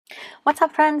What's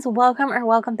up, friends?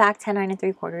 Welcome back to 9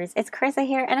 3/4. It's Carissa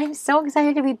here, and I'm so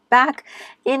excited to be back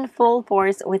in full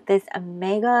force with this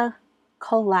mega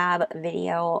collab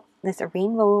video, this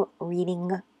rainbow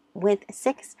reading with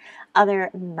 6 other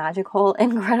magical,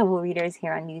 incredible readers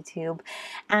here on YouTube.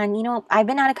 And you know, I've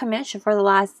been out of commission for the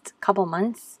last couple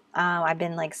months. I've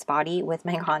been like spotty with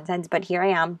my content, but here I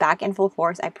am back in full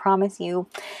force. I promise you,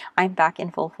 I'm back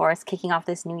in full force, kicking off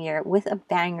this new year with a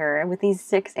banger with these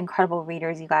 6 incredible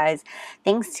readers, you guys.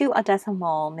 Thanks to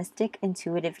𝒕𝒐𝒔𝒔, Mystic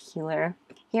Intuitive Healer,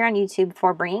 here on YouTube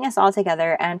for bringing us all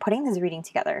together and putting this reading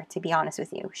together, to be honest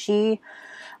with you. She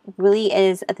really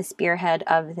is at the spearhead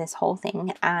of this whole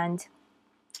thing and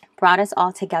brought us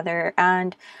all together,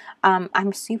 and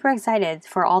I'm super excited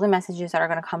for all the messages that are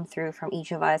going to come through from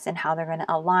each of us and how they're going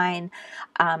to align.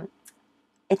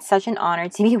 It's such an honor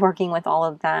to be working with all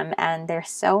of them, and they're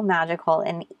so magical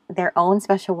in their own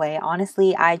special way.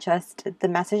 Honestly, the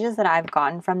messages that I've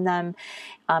gotten from them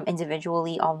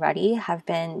individually already have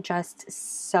been just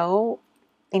so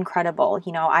incredible.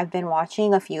 You know, I've been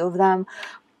watching a few of them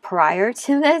prior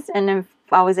to this, and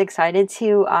I was excited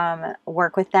to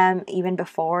work with them even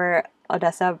before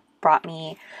𝒕𝒐𝒔𝒔 brought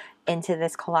me into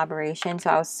this collaboration.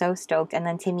 So I was so stoked, and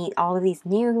then to meet all of these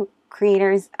new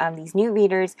creators, these new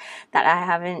readers that I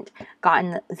haven't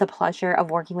gotten the pleasure of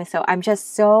working with. So I'm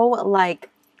just so like,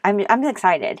 I'm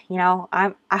excited, you know.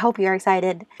 I hope you're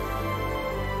excited.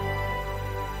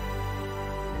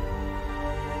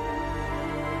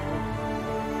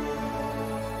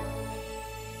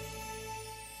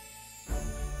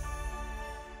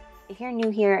 If you're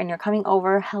new here and you're coming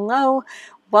over, hello,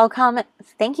 welcome.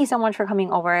 Thank you so much for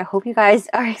coming over. I hope you guys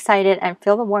are excited and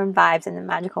feel the warm vibes and the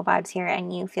magical vibes here,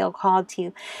 and you feel called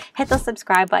to hit the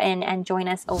subscribe button and join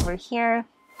us over here.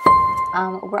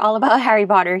 We're all about Harry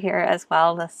Potter here as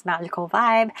well, this magical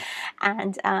vibe.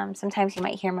 And sometimes you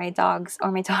might hear my dogs or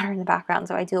my daughter in the background,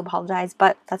 so I do apologize,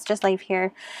 but that's just life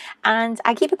here. And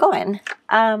I keep it going.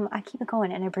 I keep it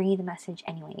going, and I bring you the message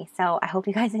anyway. So I hope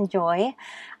you guys enjoy.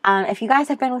 If you guys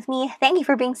have been with me, thank you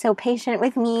for being so patient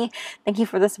with me. Thank you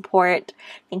for the support.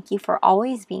 Thank you for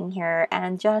always being here.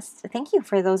 And just thank you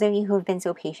for those of you who have been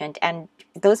so patient, and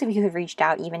those of you who have reached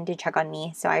out even to check on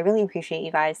me. So I really appreciate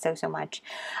you guys so much.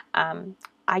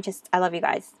 I love you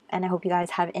guys, and I hope you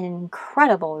guys have an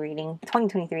incredible reading.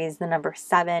 2023 is the number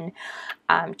 7.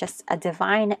 Just a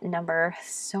divine number.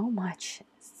 So much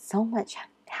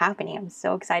happening. I'm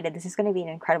so excited. This is going to be an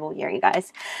incredible year, you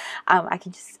guys. I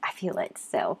feel it.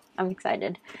 So I'm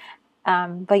excited.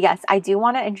 But yes, I do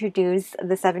want to introduce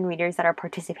the 7 readers that are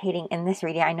participating in this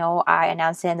reading. I know I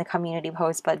announced it in the community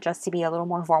post, but just to be a little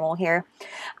more formal here,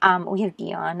 we have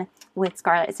Dion with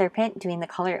Scarlet Serpent doing the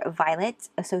color Violet,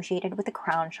 associated with the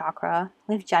crown chakra.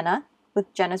 We have Jenna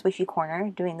with Jenna's Wishy Corner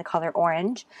doing the color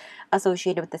Orange,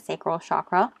 associated with the sacral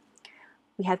chakra.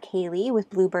 We have Kaylee with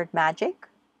Bluebird Magic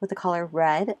with the color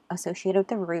Red, associated with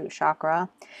the root chakra.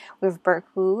 We have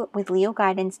Berku with Leo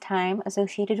Guidance Time,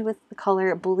 associated with the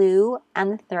color Blue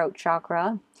and the throat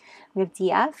chakra. We have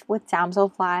DF with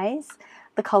Damselflies,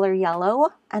 the color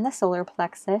Yellow and the solar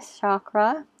plexus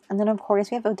chakra. And then of course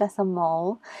we have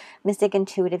𝒕𝒐𝒔𝒔, Mystic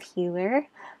Intuitive Healer,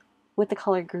 with the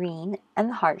color Green and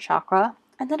the heart chakra.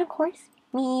 And then of course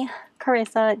me,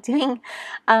 Carissa, doing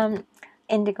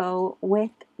Indigo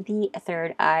with the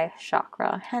 3rd eye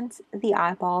chakra, hence the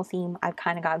eyeball theme I've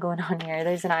kind of got going on here.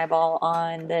 There's an eyeball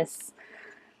on this,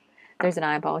 there's an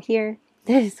eyeball here,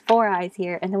 there's 4 eyes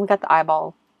here, and then we got the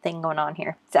eyeball thing going on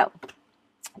here. So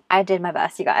I did my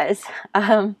best, you guys.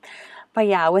 But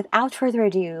yeah, without further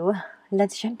ado,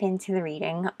 let's jump into the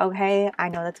reading. Okay, I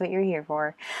know that's what you're here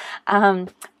for.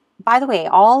 By the way,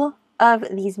 all of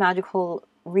these magical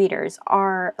readers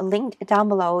are linked down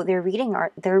below. Their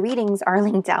readings are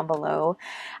linked down below,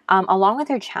 along with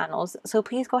their channels, so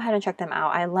please go ahead and check them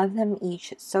out. I love them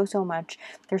each so much.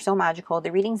 They're so magical.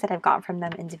 The readings that I've got from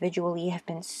them individually have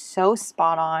been so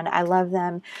spot on. I love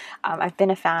them. I've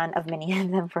been a fan of many of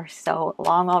them for so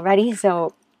long already,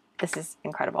 so this is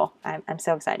incredible. I'm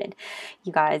so excited,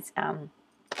 you guys.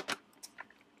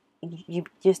 You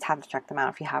just have to check them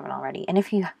out if you haven't already, and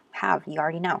if you have, you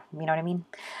already know, you know what I mean?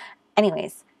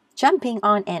 Anyways, jumping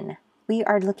on in, we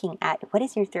are looking at what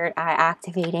is your 3rd eye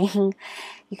activating.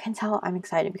 You can tell I'm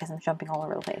excited because I'm jumping all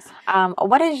over the place.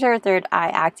 What is your 3rd eye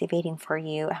activating for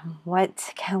you?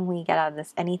 What can we get out of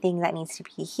this? Anything that needs to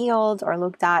be healed or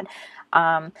looked at?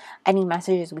 Any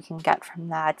messages we can get from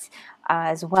that,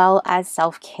 as well as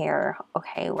self-care.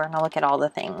 Okay, we're gonna look at all the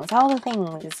things.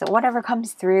 So whatever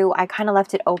comes through, I kind of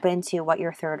left it open to what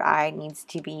your 3rd eye needs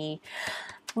to be,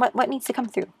 what needs to come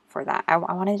through for that. I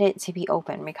wanted it to be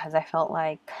open because I felt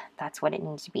like that's what it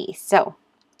needs to be. So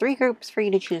 3 groups for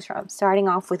you to choose from. Starting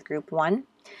off with group 1,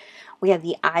 we have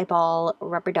the eyeball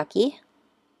rubber ducky.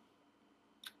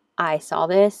 I saw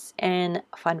this in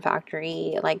Fun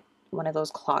Factory, like one of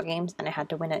those claw games, and I had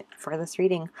to win it for this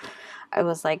reading. I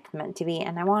was like meant to be,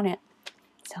 and I won it.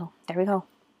 So there we go.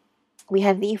 We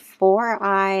have the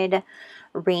 4-eyed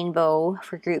rainbow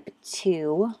for group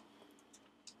 2.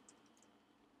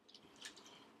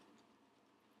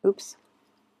 Oops.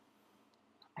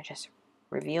 I just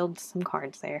revealed some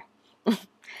cards there.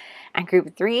 And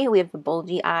group 3, we have the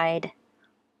bulgy-eyed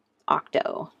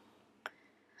Octo.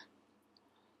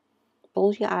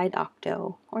 Bulgy-eyed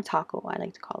Octo, or taco, I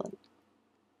like to call it.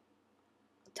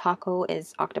 Taco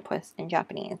is octopus in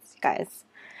Japanese, guys.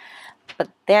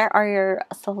 But there are your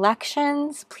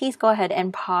selections. Please go ahead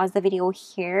and pause the video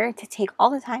here to take all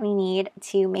the time you need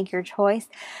to make your choice.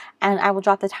 And I will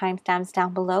drop the timestamps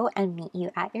down below and meet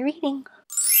you at your reading.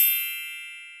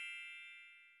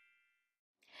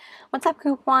 What's up,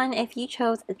 group 1? If you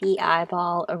chose the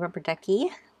eyeball rubber ducky,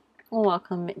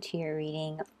 welcome to your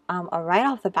reading. Right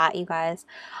off the bat, you guys,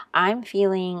 I'm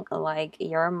feeling like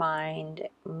your mind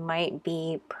might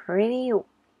be pretty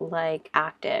like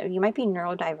active. You might be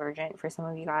neurodivergent for some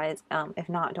of you guys. If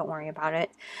not, don't worry about it.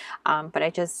 But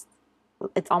it's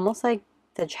almost like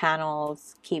the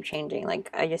channels keep changing. Like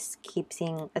I just keep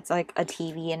seeing, it's like a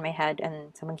TV in my head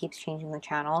and someone keeps changing the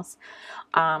channels.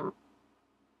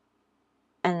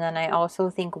 And then I also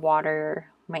think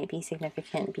water might be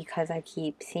significant because I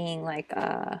keep seeing like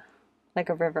a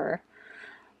river.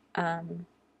 That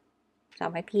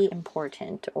might be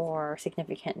important or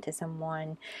significant to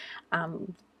someone.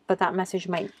 But that message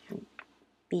might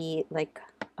be like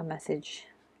a message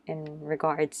in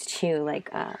regards to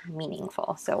like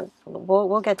meaningful. So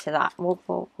we'll get to that.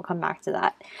 We'll come back to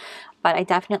that. But I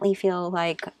definitely feel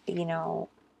like, you know,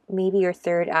 maybe your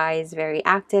third eye is very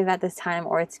active at this time,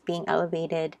 or it's being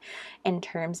elevated in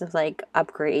terms of like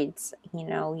upgrades. You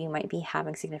know, you might be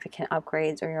having significant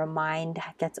upgrades, or your mind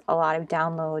gets a lot of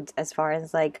downloads as far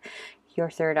as like your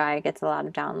third eye gets a lot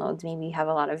of downloads. Maybe you have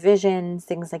a lot of visions,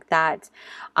 things like that.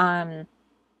 And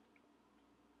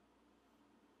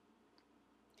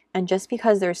just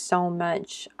because there's so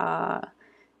much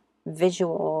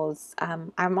visuals,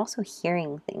 I'm also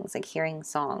hearing things, like hearing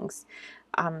songs.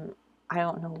 I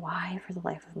don't know why, for the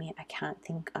life of me, I can't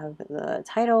think of the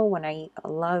title. When I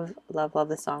love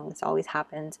the song, this always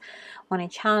happens when I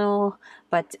channel,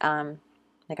 but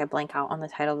like I blank out on the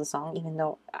title of the song, even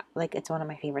though like it's one of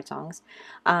my favorite songs,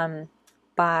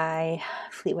 by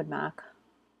Fleetwood Mac.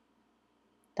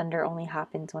 Thunder only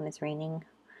happens when it's raining.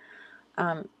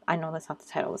 I know that's not the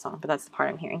title of the song, but that's the part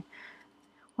I'm hearing.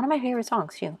 One of my favorite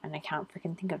songs too, and I can't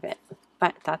freaking think of it,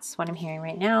 but that's what I'm hearing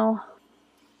right now.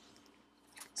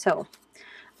 So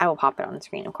I will pop it on the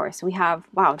screen, of course. We have,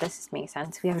 wow, this makes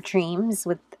sense. We have dreams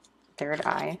with third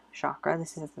eye chakra.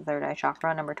 This is the third eye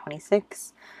chakra, number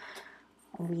 26.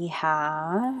 We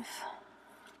have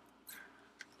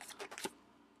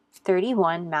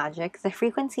 31, magic. The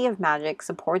frequency of magic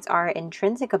supports our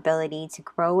intrinsic ability to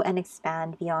grow and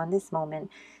expand beyond this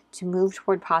moment, to move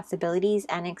toward possibilities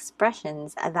and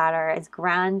expressions that are as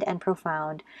grand and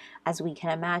profound as we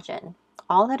can imagine.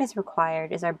 All that is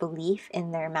required is our belief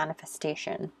in their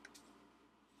manifestation.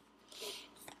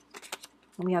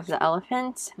 We have the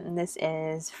elephant, and this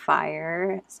is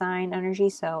fire sign energy,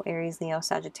 so Aries, Leo,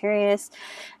 Sagittarius.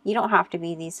 You don't have to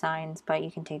be these signs, but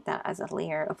you can take that as a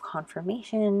layer of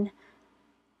confirmation.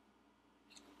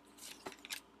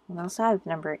 We also have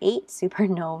number 8,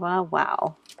 supernova.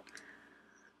 Wow.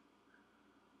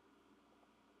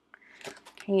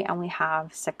 Okay, and we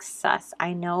have success.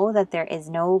 I know that there is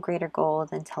no greater goal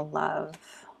than to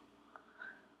love.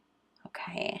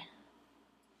 Okay.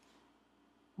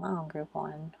 Wow, group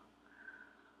 1.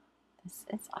 This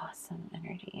is awesome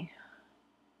energy.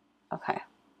 Okay.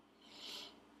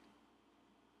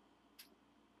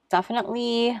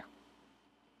 Definitely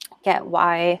get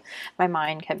why my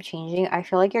mind kept changing. I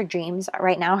feel like your dreams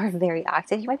right now are very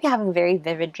active. You might be having very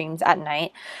vivid dreams at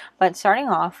night. But starting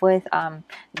off with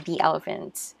the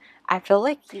elephant, I feel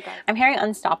like I'm hearing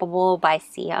Unstoppable by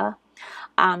Sia.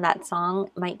 That song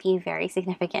might be very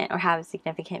significant or have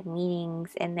significant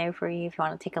meanings in there for you if you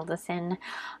want to take a listen.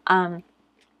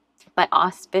 But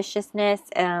auspiciousness,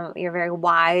 you're very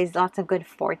wise, lots of good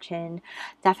fortune.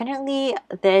 Definitely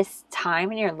this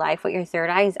time in your life, what your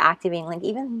third eye is activating, like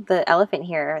even the elephant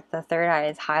here, the third eye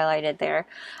is highlighted there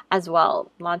as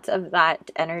well. Lots of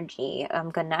that energy.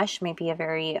 Ganesh may be a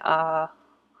very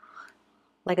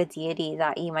like a deity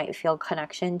that you might feel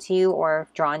connection to or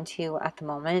drawn to at the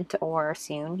moment or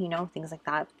soon, you know, things like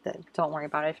that. Don't worry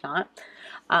about it if not.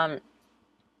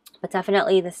 But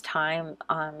definitely this time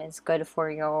is good for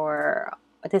your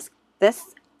this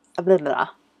blah, blah,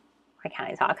 why can't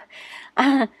I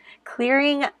talk?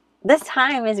 Clearing this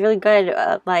time is really good.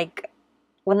 Like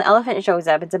when the elephant shows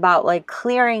up, it's about like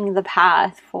clearing the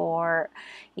path for,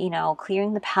 you know,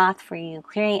 clearing the path for you,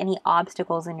 clearing any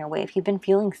obstacles in your way. If you've been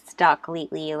feeling stuck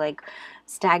lately, like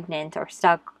stagnant or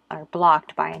stuck or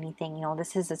blocked by anything, you know,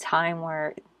 this is a time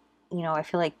where, you know, I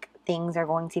feel like things are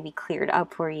going to be cleared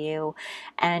up for you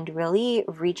and really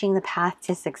reaching the path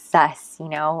to success. You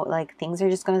know, like things are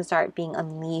just going to start being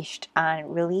unleashed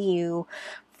and really you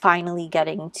finally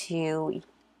getting to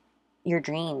your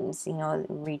dreams, you know,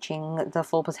 reaching the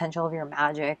full potential of your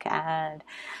magic and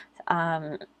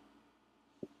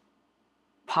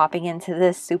popping into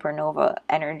this supernova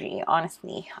energy.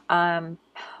 Honestly, my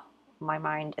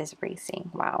mind is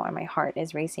racing. Wow. And my heart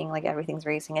is racing. Like everything's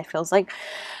racing. It feels like,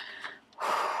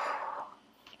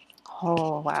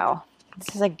 oh wow,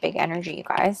 this is like big energy, you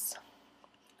guys,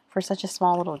 for such a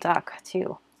small little duck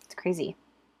too. It's crazy.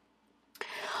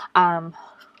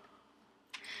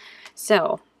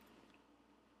 So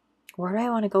where do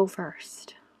I want to go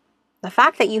first? The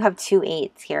fact that you have 2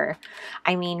 8s here,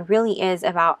 I mean, really is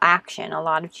about action, a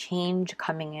lot of change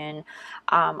coming in,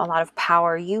 a lot of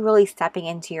power, you really stepping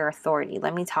into your authority.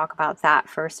 Let me talk about that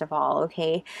first of all,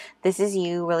 okay? This is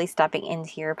you really stepping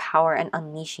into your power and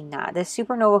unleashing that. This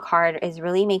supernova card is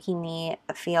really making me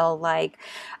feel like,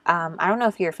 I don't know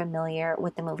if you're familiar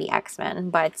with the movie X-Men,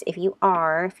 but if you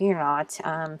are, if you're not,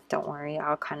 don't worry,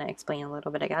 I'll kind of explain a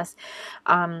little bit, I guess.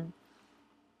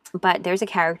 But there's a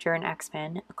character in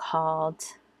X-Men called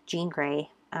Jean Grey,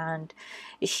 and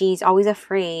she's always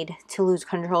afraid to lose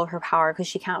control of her power because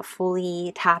she can't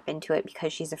fully tap into it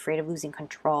because she's afraid of losing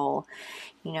control,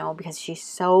 you know, because she's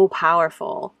so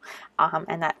powerful.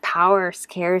 And that power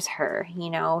scares her, you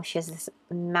know. She has this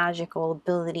magical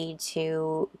ability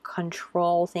to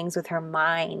control things with her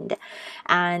mind,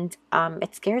 and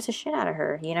it scares the shit out of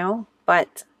her, you know.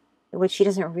 But what she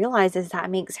doesn't realize is that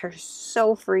makes her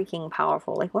so freaking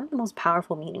powerful, like one of the most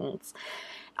powerful mutants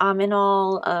in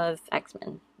all of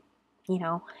X-Men, you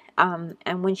know.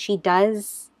 And when she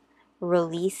does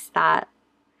release that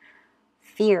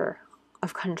fear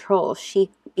of control, she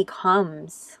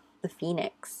becomes the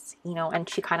Phoenix, you know. And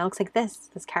she kind of looks like this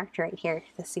character right here,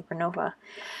 the supernova,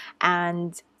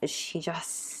 and she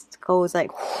just goes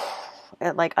like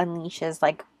it like unleashes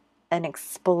like an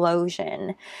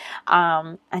explosion,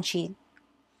 and she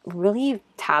really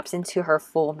taps into her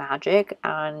full magic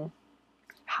and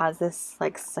has this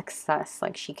like success.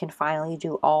 Like she can finally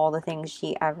do all the things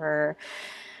she ever,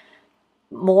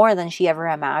 more than she ever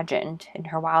imagined in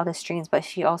her wildest dreams. But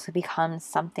she also becomes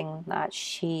something that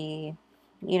she,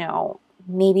 you know,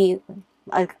 maybe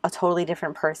a totally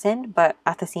different person, but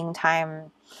at the same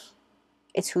time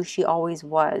it's who she always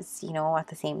was, you know, at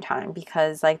the same time,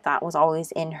 because like that was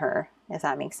always in her, if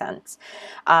that makes sense.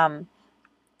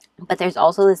 But there's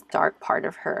also this dark part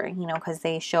of her, you know, because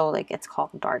they show like it's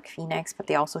called Dark Phoenix, but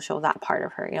they also show that part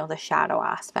of her, you know, the shadow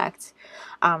aspect,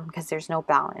 because there's no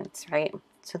balance, right?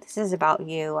 So this is about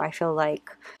you. I feel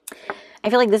like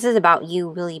this is about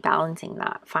you really balancing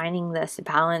that, finding this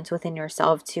balance within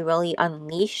yourself to really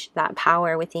unleash that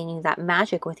power within you, that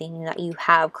magic within you that you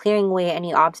have, clearing away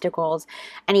any obstacles,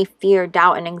 any fear,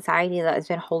 doubt, and anxiety that has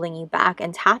been holding you back,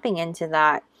 and tapping into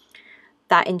that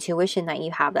intuition that you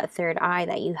have, that third eye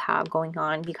that you have going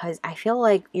on. Because I feel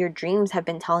like your dreams have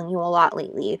been telling you a lot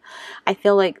lately. I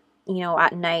feel like, you know,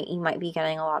 at night you might be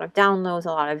getting a lot of downloads, a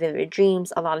lot of vivid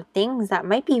dreams, a lot of things that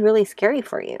might be really scary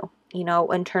for you, you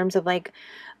know, in terms of like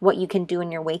what you can do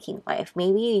in your waking life.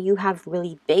 Maybe you have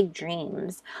really big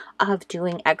dreams of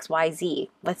doing XYZ.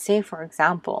 Let's say, for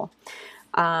example,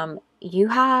 you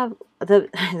have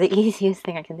the easiest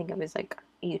thing I can think of is like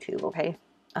YouTube, okay?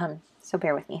 So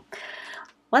bear with me.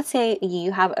 Let's say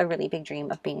you have a really big dream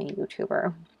of being a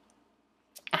YouTuber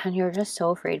and you're just so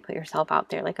afraid to put yourself out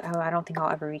there. Like, oh, I don't think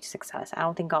I'll ever reach success. I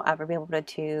don't think I'll ever be able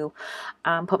to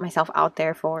put myself out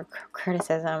there for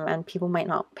criticism, and people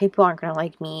aren't going to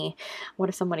like me. What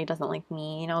if somebody doesn't like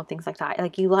me? You know, things like that.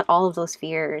 Like, you let all of those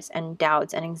fears and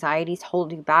doubts and anxieties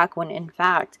hold you back, when in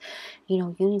fact, you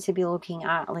know, you need to be looking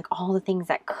at like all the things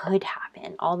that could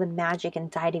happen, all the magic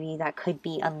inside of you that could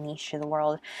be unleashed to the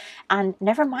world. And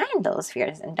never mind those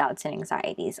fears and doubts and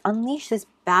anxieties. Unleash this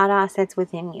badass that's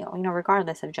within you, you know,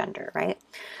 regardless of gender, right?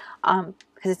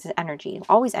 Because it's energy,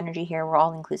 always energy here. We're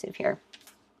all inclusive here.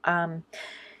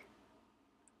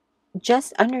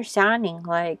 Just understanding,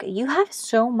 like, you have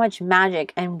so much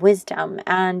magic and wisdom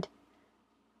and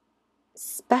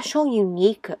special,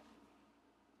 unique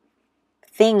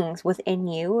things within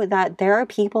you, that there are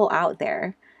people out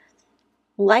there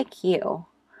like you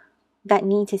that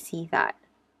need to see that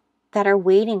are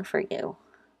waiting for you,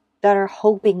 that are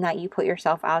hoping that you put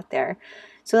yourself out there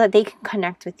so that they can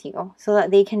connect with you, so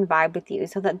that they can vibe with you,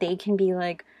 so that they can be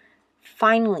like,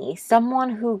 finally,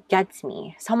 someone who gets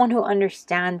me, someone who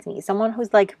understands me, someone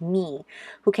who's like me,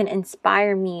 who can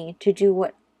inspire me to do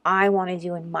what I want to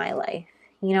do in my life,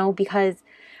 you know, because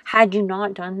had you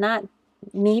not done that,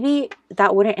 maybe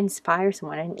that wouldn't inspire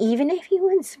someone. And even if you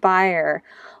inspire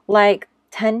like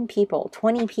 10 people,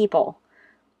 20 people,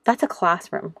 that's a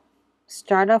classroom.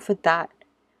 Start off with that.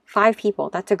 5 people,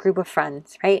 that's a group of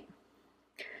friends, right?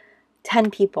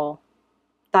 10 people,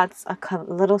 that's a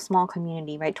little small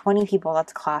community, right? 20 people,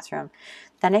 that's a classroom.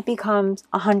 Then it becomes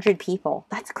 100 people.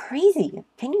 That's crazy.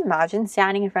 Can you imagine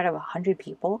standing in front of 100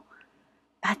 people?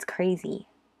 That's crazy,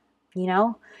 you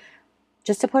know?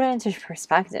 Just to put it into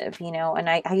perspective, you know? And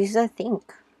I used to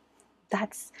think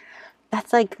that's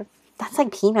like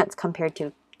peanuts compared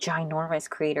to ginormous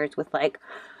creators with like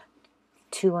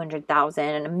 200,000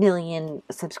 and 1 million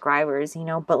subscribers, you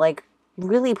know? But like,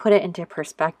 really put it into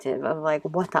perspective of like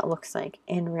what that looks like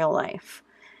in real life,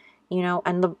 you know.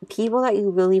 And the people that you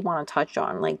really want to touch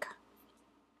on, like,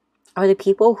 are the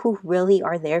people who really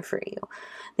are there for you,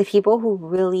 the people who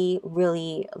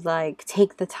really like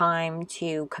take the time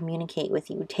to communicate with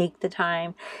you, take the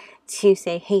time to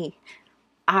say, hey,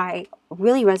 I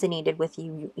really resonated with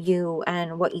you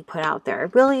and what you put out there. I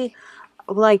really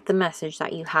like the message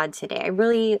that you had today. I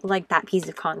really like that piece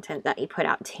of content that you put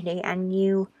out today, and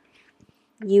you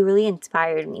really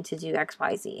inspired me to do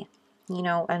XYZ, you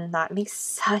know. And that makes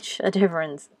such a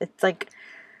difference. It's like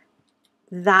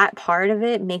that part of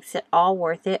it makes it all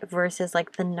worth it versus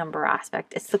like the number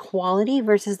aspect. It's the quality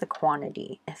versus the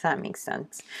quantity, if that makes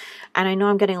sense. And I know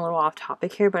I'm getting a little off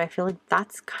topic here, but I feel like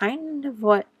that's kind of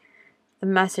what the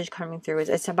message coming through is.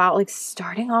 It's about like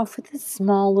starting off with this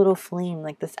small little flame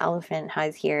like this elephant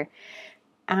has here,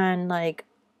 and like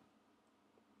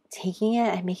taking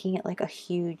it and making it like a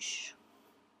huge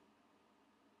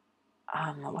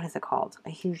what is it called? A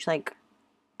huge like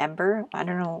ember? I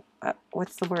don't know.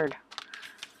 What's the word?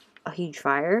 A huge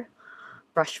fire?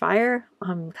 Brush fire?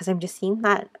 Because I'm just seeing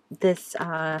that this,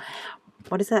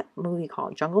 what is that movie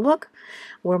called? Jungle Book?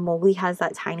 Where Mowgli has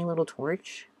that tiny little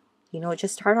torch. You know, it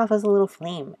just started off as a little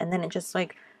flame, and then it just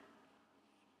like,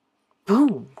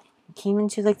 boom, came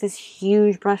into like this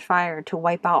huge brush fire to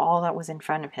wipe out all that was in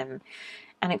front of him.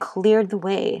 And it cleared the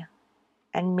way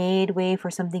and made way for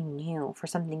something new, for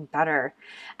something better.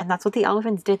 And that's what the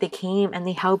elephants did. They came and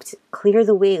they helped clear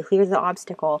the way, clear the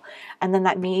obstacle. And then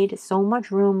that made so much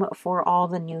room for all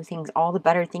the new things, all the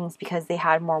better things, because they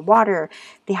had more water.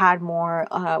 They had more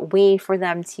way for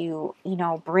them to, you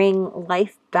know, bring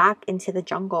life back into the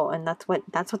jungle. And that's what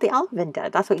the elephant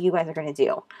did. That's what you guys are going to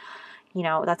do. You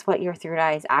know, that's what your third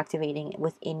eye is activating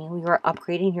within you. You're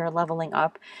upgrading, you're leveling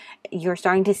up. You're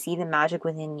starting to see the magic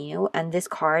within you. And this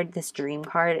card, this dream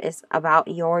card, is about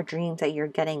your dreams that you're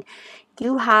getting.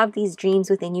 You have these dreams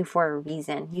within you for a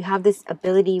reason. You have this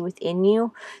ability within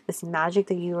you, this magic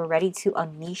that you are ready to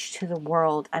unleash to the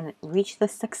world and reach the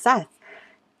success.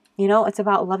 You know, it's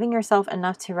about loving yourself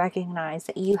enough to recognize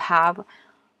that you have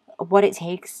what it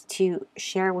takes to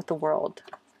share with the world.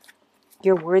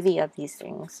 You're worthy of these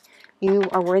things. You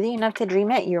are worthy enough to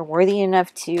dream it. You're worthy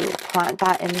enough to plant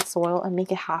that in the soil and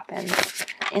make it happen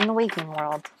in the waking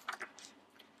world.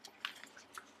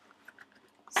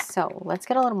 So let's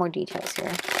get a little more details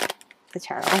here. The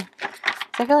tarot. So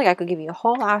I feel like I could give you a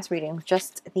whole ass reading with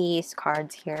just these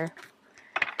cards here.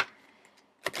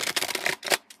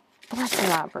 Let's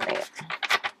elaborate.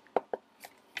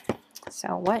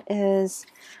 So what is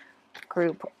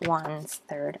group 1's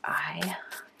third eye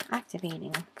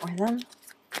activating for them?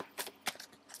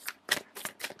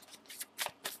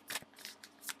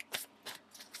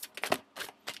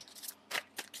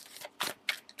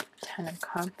 Ten of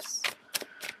Cups.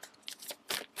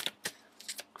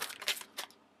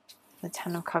 The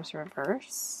Ten of Cups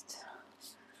reversed.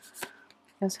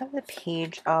 We also have the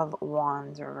Page of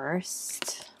Wands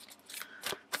reversed.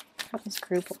 What is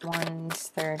group 1's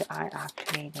third eye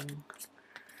activating?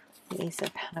 The Ace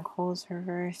of Pentacles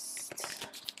reversed.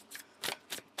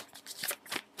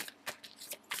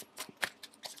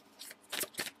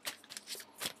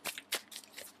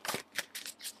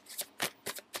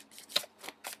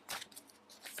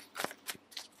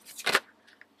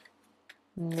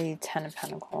 The Ten of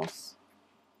Pentacles.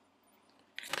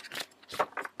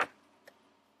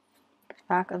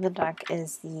 Back of the deck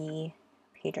is the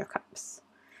Page of Cups.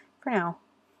 For now.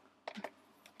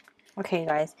 Okay,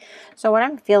 guys. So what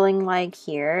I'm feeling like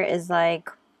here is like...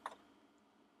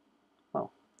 Whoa.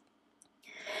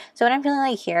 So what I'm feeling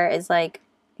like here is like,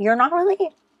 you're not really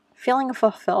feeling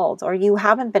fulfilled, or you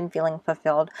haven't been feeling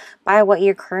fulfilled by what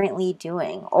you're currently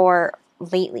doing or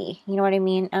lately. You know what I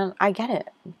mean? And I get it.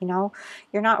 You know,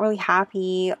 you're not really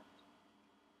happy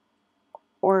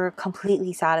or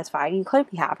completely satisfied. You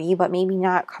could be happy, but maybe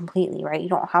not completely, right? You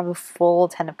don't have a full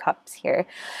 10 of cups here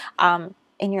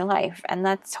in your life, and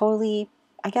that's totally,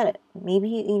 I get it. Maybe,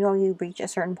 you know, you reach a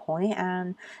certain point,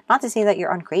 and not to say that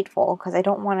you're ungrateful, because I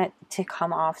don't want it to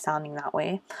come off sounding that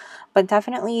way, but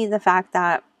definitely the fact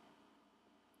that,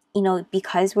 you know,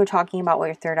 because we're talking about what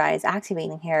your third eye is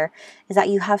activating here, is that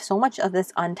you have so much of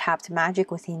this untapped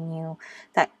magic within you,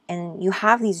 that, and you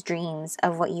have these dreams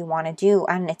of what you want to do,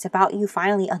 and it's about you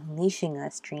finally unleashing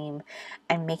this dream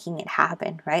and making it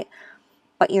happen, right?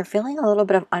 But you're feeling a little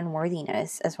bit of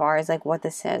unworthiness as far as like what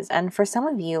this is. And for some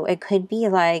of you, it could be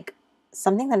like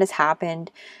something that has happened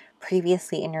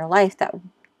previously in your life that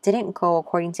didn't go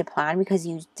according to plan because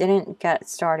you didn't get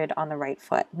started on the right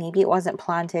foot. Maybe it wasn't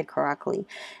planted correctly.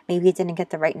 Maybe it didn't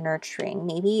get the right nurturing.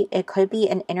 Maybe it could be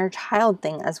an inner child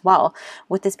thing as well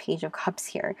with this Page of Cups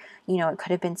here. You know, it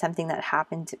could have been something that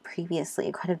happened previously.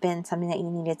 It could have been something that you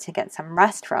needed to get some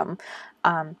rest from.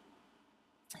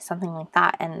 Something like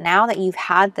that. And now that you've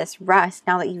had this rest,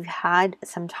 now that you've had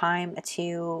some time to,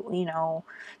 you know,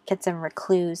 get some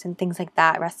recluse and things like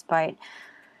that, respite,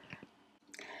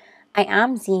 I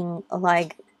am seeing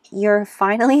like you're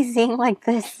finally seeing like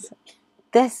this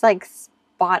like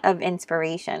spot of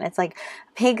inspiration. It's like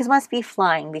pigs must be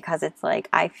flying, because it's like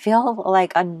I feel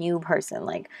like a new person.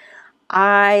 Like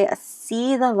I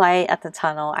see the light at the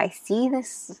tunnel. I see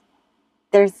this,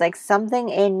 there's like something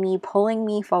in me pulling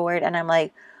me forward, and I'm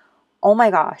like, oh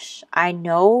my gosh, I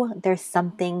know there's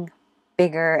something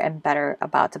bigger and better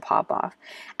about to pop off.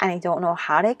 And I don't know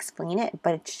how to explain it,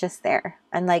 but it's just there.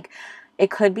 And like, it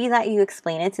could be that you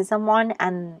explain it to someone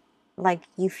and like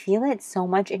you feel it so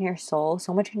much in your soul,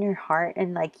 so much in your heart,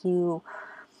 and like you're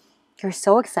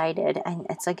so excited, and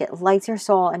it's like it lights your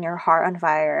soul and your heart on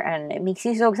fire, and it makes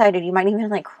you so excited you might even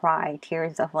like cry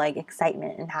tears of like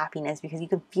excitement and happiness, because you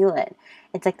can feel it.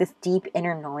 It's like this deep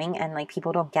inner knowing, and like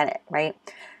people don't get it, right?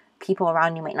 People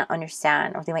around you might not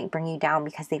understand, or they might bring you down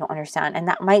because they don't understand, and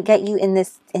that might get you in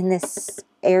this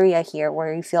area here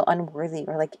where you feel unworthy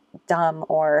or like dumb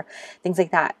or things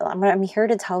like that. I'm here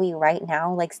to tell you right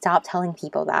now, like, stop telling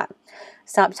people that.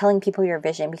 Stop telling people your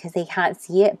vision, because they can't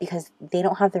see it, because they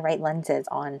don't have the right lenses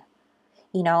on.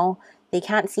 You know, they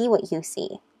can't see what you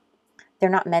see. They're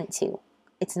not meant to.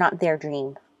 It's not their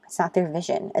dream. It's not their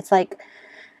vision. It's like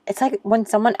when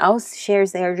someone else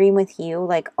shares their dream with you,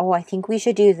 like, oh, I think we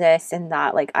should do this and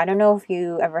that. Like, I don't know if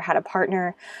you ever had a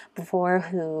partner before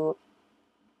who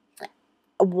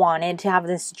wanted to have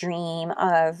this dream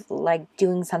of like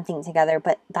doing something together,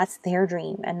 but that's their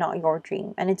dream and not your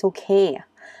dream. And it's okay.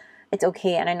 It's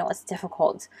okay. And I know it's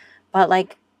difficult, but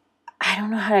like, I don't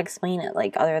know how to explain it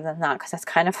like other than that, because that's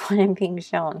kind of what I'm being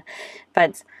shown.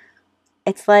 But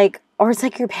it's like, or it's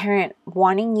like your parent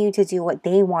wanting you to do what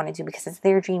they want to do because it's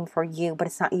their dream for you, but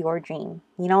it's not your dream,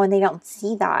 you know, and they don't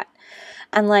see that.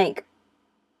 And like,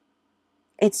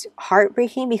 it's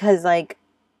heartbreaking because like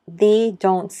they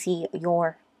don't see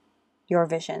your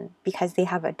vision because they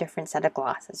have a different set of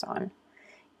glasses on.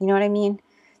 You know what I mean?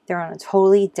 They're on a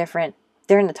totally different,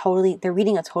 they're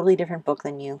reading a totally different book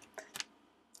than you.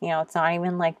 You know, it's not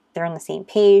even like they're on the same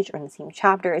page or in the same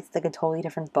chapter. It's like a totally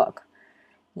different book.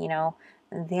 You know,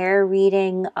 they're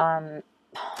reading,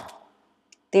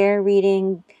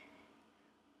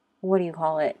 what do you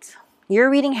call it? You're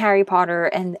reading Harry Potter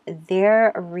and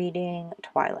they're reading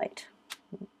Twilight.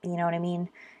 You know what I mean?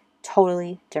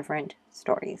 Totally different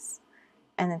stories.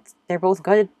 And they're both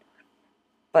good,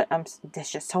 but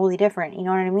it's just totally different. You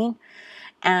know what I mean?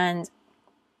 And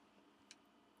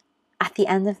at the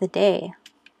end of the day,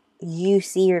 you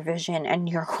see your vision and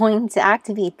you're going to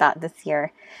activate that this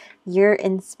year. You're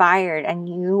inspired and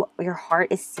your heart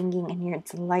is singing and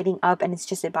it's lighting up, and it's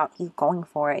just about you going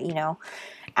for it, you know?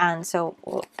 And so,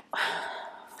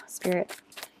 Spirit,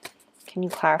 can you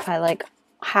clarify, like,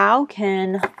 how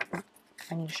can,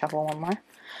 I need to shuffle one more.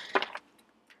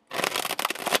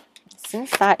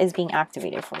 Since that is being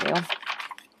activated for you,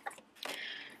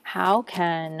 how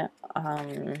can,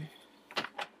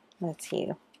 let's see.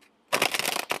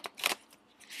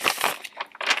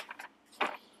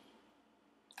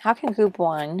 How can group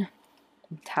 1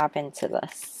 tap into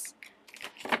this?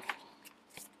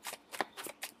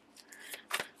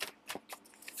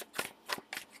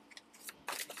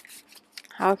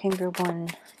 How can group 1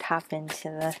 tap into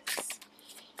this?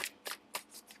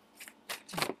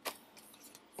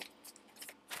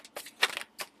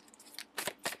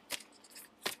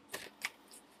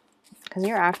 Because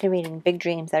you're activating big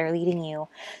dreams that are leading you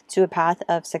to a path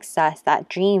of success. That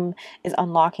dream is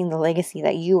unlocking the legacy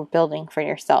that you are building for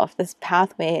yourself. This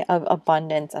pathway of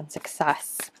abundance and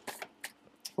success,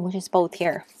 which is both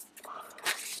here.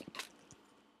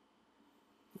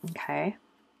 Okay.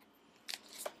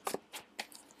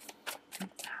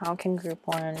 How can group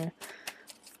 1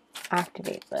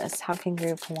 activate this? How can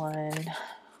group 1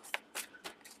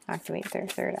 activate their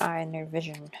third eye and their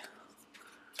vision?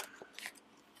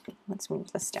 Let's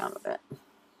move this down a bit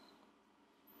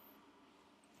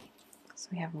so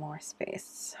we have more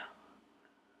space.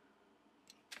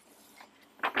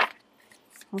 How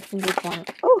can group 1?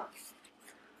 Oh!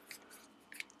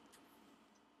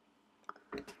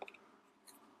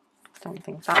 Don't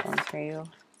think that one's for you.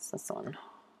 It's this one.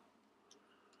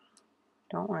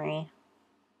 Don't worry.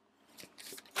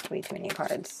 Way too many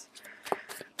cards.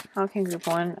 How can group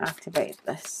 1 activate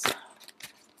this?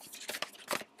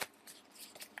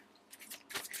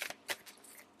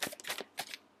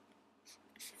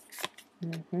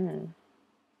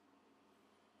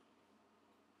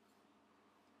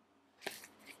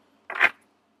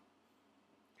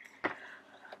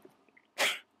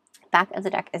 Back of the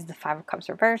deck is the 5 of Cups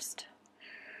reversed.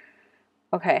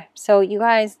 Okay, so you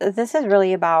guys, this is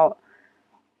really about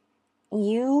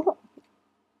you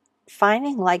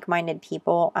finding like-minded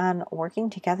people and working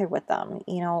together with them,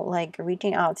 you know, like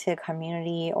reaching out to a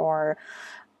community or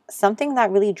something that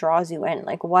really draws you in.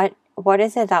 Like what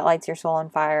is it that lights your soul on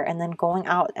fire, and then going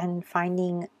out and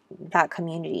finding that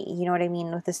community, you know what I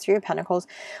mean, with this 3 of Pentacles,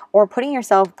 or putting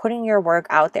your work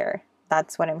out there.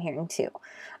 That's what I'm hearing too.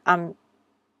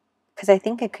 Because I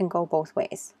think it can go both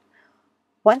ways.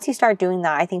 Once you start doing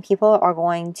that, I think people are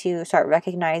going to start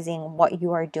recognizing what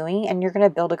you are doing, and you're going to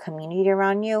build a community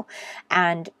around you,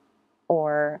 and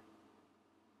or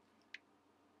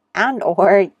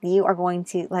you are going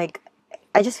to, like,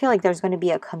 I just feel like there's going to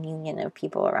be a communion of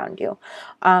people around you.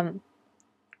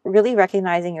 Really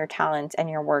recognizing your talents and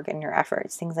your work and your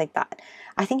efforts, things like that.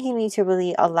 I think you need to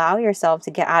really allow yourself to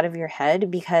get out of your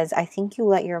head, because I think you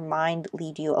let your mind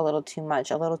lead you a little too much,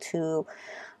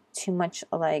 too much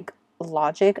like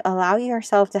logic. Allow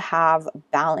yourself to have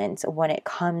balance when it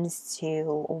comes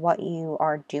to what you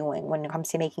are doing, when it comes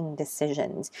to making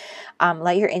decisions.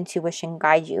 Let your intuition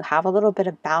guide you. Have a little bit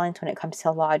of balance when it comes to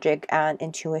logic and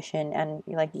intuition, and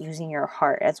like using your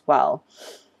heart as well.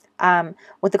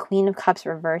 With the Queen of Cups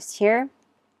reversed here,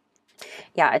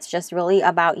 yeah, it's just really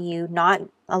about you not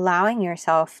allowing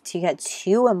yourself to get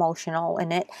too emotional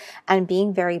in it and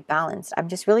being very balanced. I'm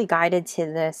just really guided to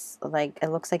this, like, it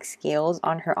looks like scales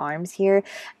on her arms here,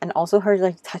 and also her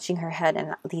like touching her head,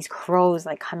 and these crows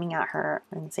like coming at her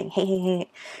and saying, hey, hey, hey,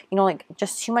 you know, like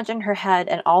just too much in her head,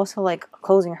 and also like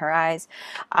closing her eyes.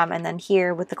 And then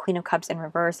here with the Queen of Cups in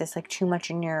reverse, it's like too much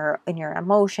in your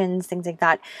emotions, things like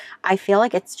that. I feel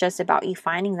like it's just about you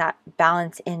finding that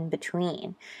balance in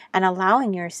between and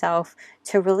allowing yourself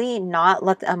to really not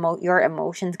let your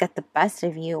emotions get the best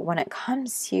of you when it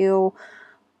comes to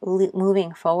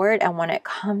moving forward, and when it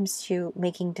comes to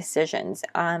making decisions,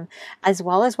 as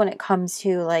well as when it comes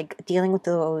to like dealing with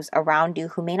those around you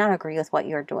who may not agree with what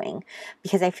you're doing.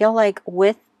 Because I feel like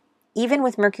even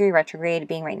with Mercury retrograde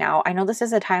being right now, I know this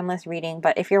is a timeless reading,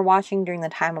 but if you're watching during the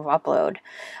time of upload,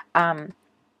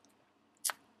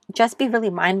 just be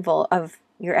really mindful of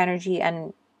your energy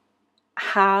and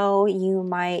how you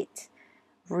might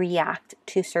react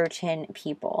to certain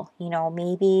people. You know,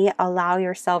 maybe allow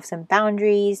yourself some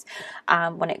boundaries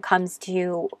when it comes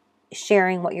to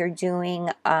sharing what you're doing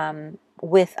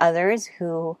with others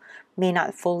who may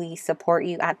not fully support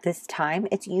you at this time.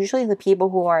 It's usually the people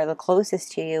who are the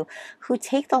closest to you who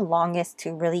take the longest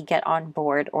to really get on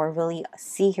board or really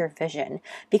see your vision,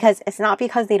 because it's not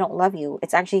because they don't love you.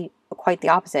 It's actually quite the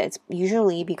opposite. It's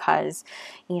usually because,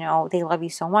 you know, they love you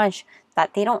so much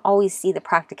that they don't always see the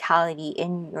practicality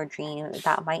in your dream.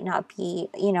 That might not be,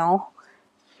 you know,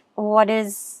 what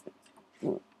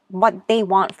they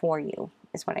want for you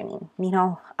is what I mean. You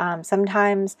know,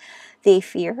 sometimes they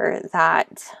fear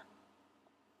that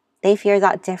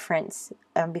difference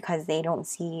because they don't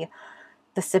see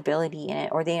the stability in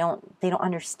it, or they don't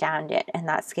understand it, and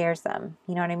that scares them.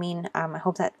 You know what I mean? I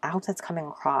hope that's coming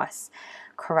across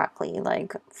correctly.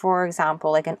 Like, for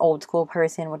example, like an old school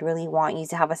person would really want you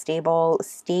to have a stable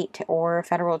state or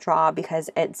federal job because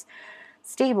it's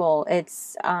stable,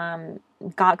 it's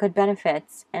got good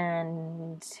benefits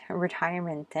and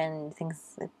retirement and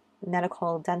things like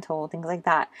medical, dental, things like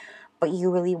that. But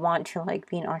you really want to like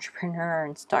be an entrepreneur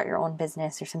and start your own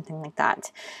business or something like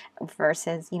that,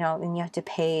 versus, you know, then you have to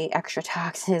pay extra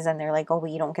taxes, and they're like, oh,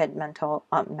 but you don't get you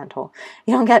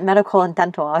don't get medical and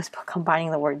dental. I was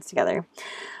combining the words together.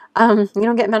 You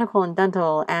don't get medical and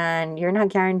dental, and you're not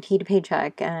guaranteed a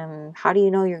paycheck. How do you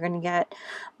know you're going to get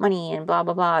money and blah,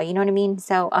 blah, blah? You know what I mean?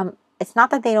 So, it's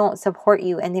not that they don't support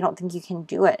you and they don't think you can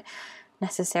do it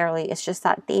necessarily. It's just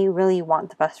that they really want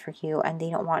the best for you and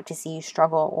they don't want to see you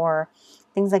struggle or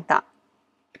things like that.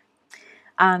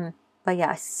 But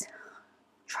yes,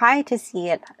 try to see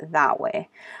it that way.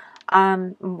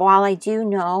 While I do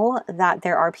know that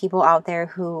there are people out there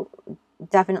who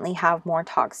definitely have more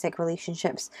toxic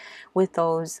relationships with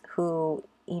those who,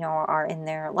 you know, are in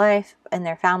their life and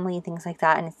their family, things like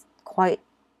that, and it's quite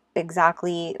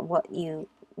exactly what you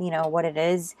know what it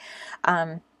is.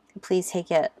 Please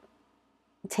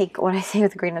take what I say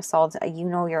with a grain of salt. You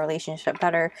know your relationship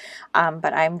better,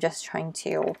 but I'm just trying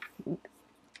to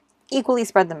equally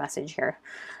spread the message here.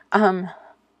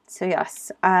 So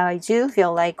yes, I do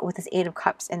feel like with this 8 of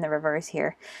Cups in the reverse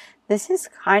here, this is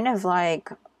kind of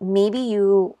like maybe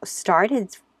you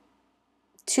started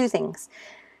 2 things.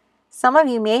 Some of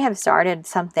you may have started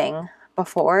something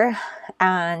before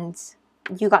and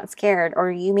you got scared,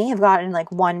 or you may have gotten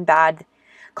like one bad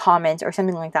comment or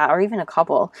something like that, or even a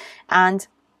couple, and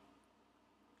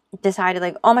decided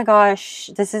like, oh my gosh,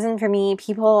 this isn't for me,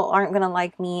 people aren't gonna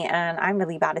like me, and I'm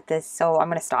really bad at this, so I'm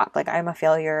gonna stop, like I'm a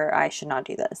failure, I should not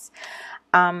do this.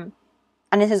 And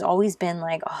it has always been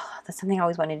like, oh, that's something I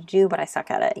always wanted to do, but I suck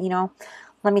at it, you know.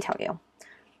 Let me tell you,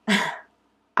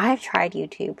 I've tried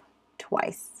YouTube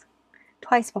twice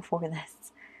before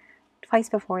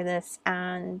this,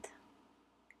 and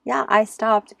yeah, I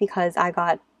stopped because I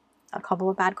got a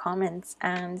couple of bad comments,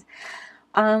 and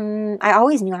I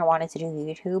always knew I wanted to do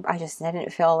YouTube. I just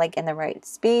didn't feel like in the right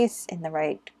space, in the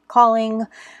right calling.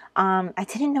 I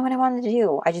didn't know what I wanted to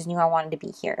do. I just knew I wanted to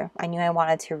be here. I knew I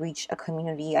wanted to reach a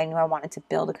community. I knew I wanted to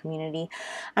build a community.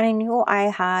 And I knew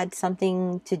I had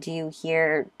something to do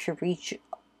here to reach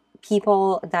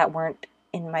people that weren't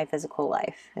in my physical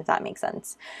life, if that makes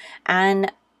sense.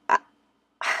 And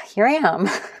here I am.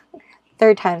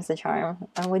 3rd time's the charm.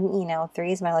 I wouldn't, you know,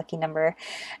 3 is my lucky number.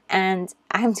 And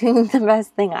I'm doing the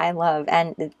best thing I love.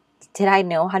 And did I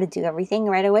know how to do everything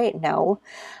right away? No.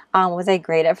 Was I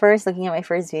great at first, looking at my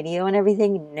first video and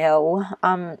everything? No.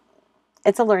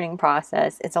 It's a learning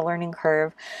process. It's a learning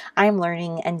curve. I'm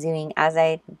learning and doing as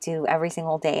I do every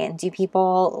single day. And do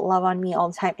people love on me all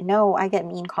the time? No, I get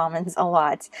mean comments a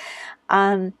lot.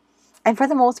 And for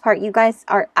the most part, you guys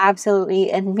are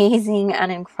absolutely amazing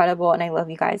and incredible, and I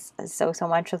love you guys so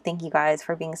much. So thank you guys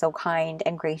for being so kind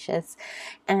and gracious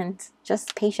and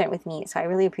just patient with me. So I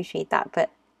really appreciate that. But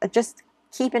just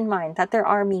keep in mind that there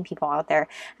are mean people out there,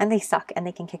 and they suck and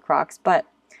they can kick rocks. But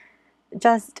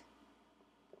just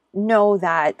know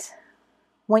that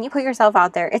when you put yourself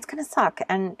out there, it's gonna suck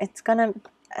and it's gonna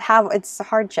have its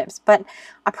hardships. But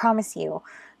I promise you,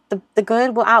 the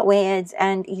good will outweigh it,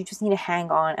 and you just need to hang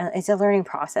on. And it's a learning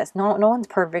process. No one's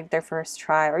perfect their first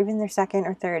try, or even their second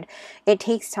or third. It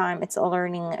takes time. It's a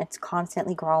learning. It's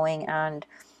constantly growing and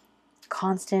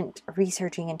constant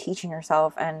researching and teaching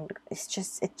yourself. And it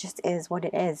just is what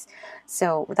it is.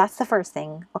 So that's the first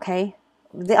thing. Okay,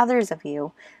 the others of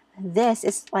you, this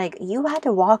is like you had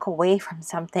to walk away from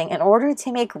something in order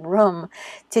to make room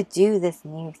to do this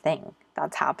new thing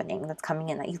that's happening, that's coming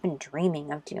in, that you've been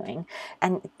dreaming of doing.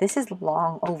 And this is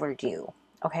long overdue.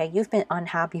 Okay, you've been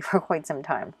unhappy for quite some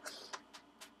time,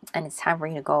 and it's time for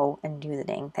you to go and do the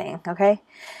dang thing. Okay,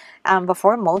 but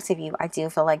for most of you, I do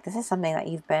feel like this is something that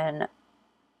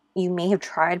you may have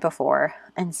tried before,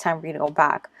 and it's time for you to go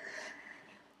back,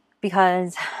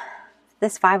 because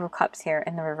this 5 of Cups here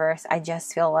in the reverse, I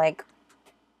just feel like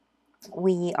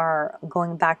we are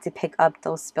going back to pick up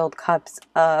those spilled cups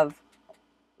of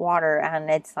water,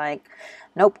 and it's like,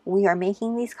 nope, we are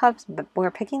making these cups, but we're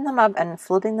picking them up and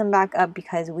flipping them back up,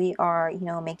 because we are, you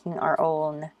know, making our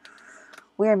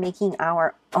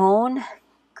own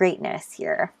greatness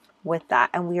here with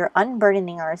that. And we are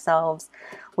unburdening ourselves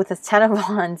with this 10 of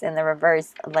Wands in the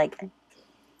reverse. Like,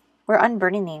 we're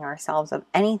unburdening ourselves of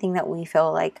anything that we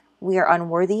feel like we are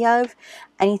unworthy of,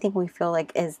 anything we feel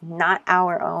like is not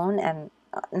our own, and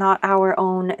not our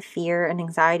own fear and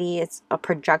anxiety. It's a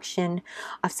projection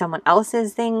of someone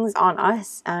else's things on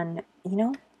us. And, you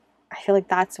know, I feel like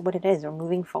that's what it is. We're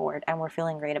moving forward and we're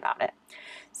feeling great about it.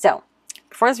 So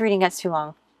before this reading gets too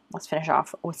long, let's finish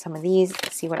off with some of these.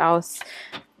 See what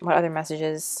other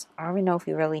messages. I don't even know if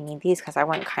you really need these, because I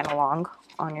went kind of long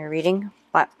on your reading,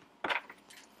 but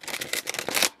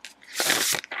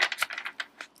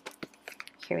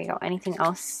here we go. Anything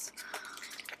else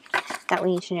that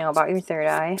we need to know about your 3rd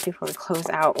eye before we close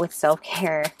out with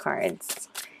self-care cards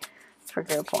for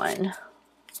group 1?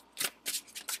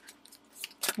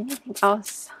 Anything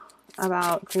else?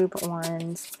 about group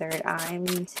 1's third eye? I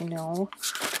need to know.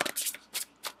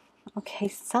 Okay,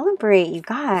 celebrate, you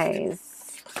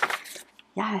guys.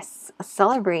 Yes,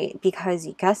 celebrate, because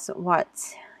guess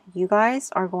what? You guys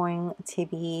are going to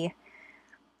be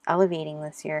elevating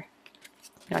this year.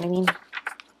 You know what I mean?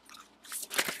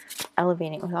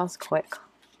 Elevating. Oh, that was quick.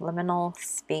 Liminal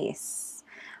space.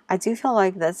 I do feel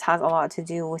like this has a lot to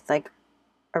do with like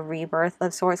a rebirth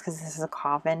of sorts, because this is a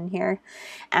coffin here.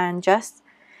 And just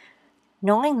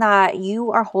knowing that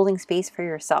you are holding space for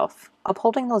yourself,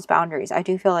 upholding those boundaries. I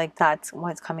do feel like that's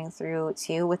what's coming through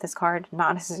too with this card.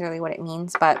 Not necessarily what it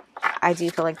means, but I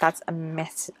do feel like that's a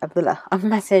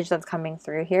message that's coming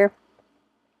through here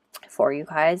for you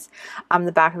guys.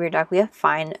 The back of your deck, we have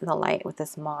find the light with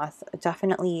this moth.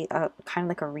 Definitely kind of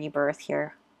like a rebirth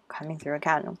here coming through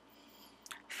again.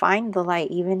 Find the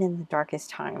light even in the darkest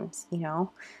times, you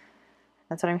know.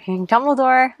 That's what I'm hearing.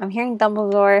 Dumbledore. I'm hearing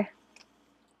Dumbledore.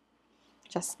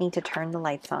 Just need to turn the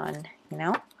lights on, you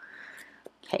know.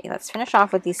 Okay, let's finish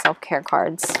off with these self-care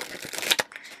cards.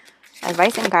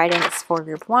 Advice and guidance for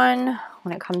group 1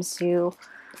 when it comes to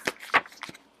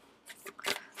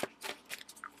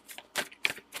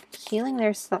healing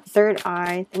their third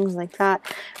eye, things like that.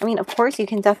 I mean, of course, you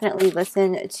can definitely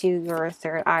listen to your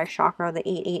third eye chakra, the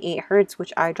 888 hertz,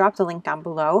 which I dropped a link down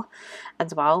below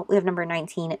as well. We have number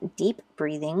 19, deep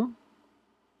breathing.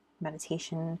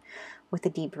 Meditation with the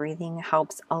deep breathing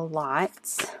helps a lot.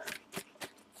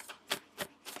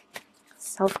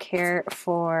 Self-care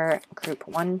for group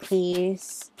 1,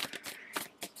 please.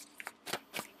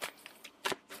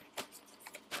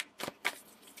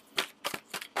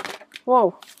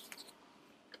 Whoa.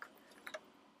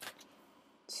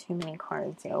 Too many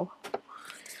cards, yo.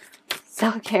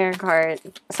 Self-care card.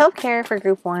 Self-care for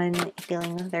group 1,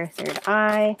 healing their third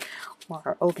eye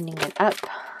or opening it up.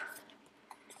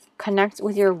 Connect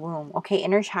with your womb. Okay,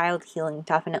 inner child healing,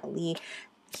 definitely.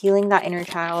 Healing that inner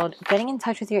child, getting in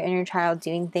touch with your inner child,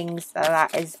 doing things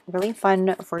that is really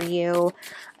fun for you,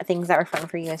 things that were fun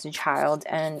for you as a child,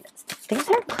 and things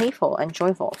that are playful and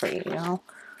joyful for you, you know.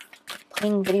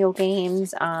 Playing video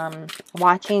games,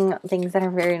 watching things that are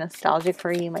very nostalgic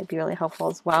for you might be really helpful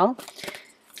as well.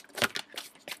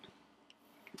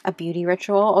 A beauty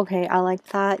ritual. Okay, I like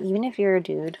that. Even if you're a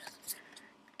dude,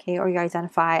 okay, or you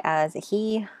identify as a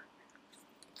he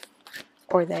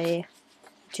or they,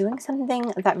 doing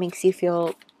something that makes you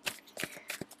feel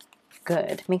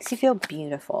good, makes you feel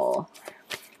beautiful.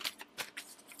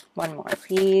 One more,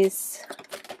 please.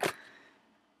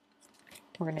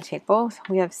 We're going to take both.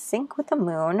 We have sync with the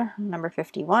moon, number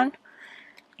 51,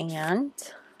 and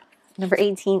number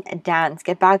 18, dance.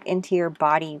 Get back into your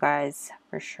body, you guys,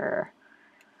 for sure.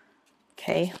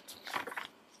 Okay.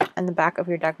 And the back of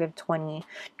your deck, we have 20.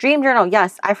 Dream journal.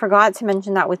 Yes, I forgot to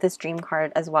mention that with this dream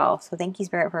card as well. So thank you,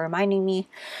 Spirit, for reminding me.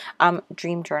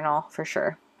 Dream journal for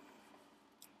sure.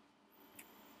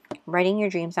 Writing your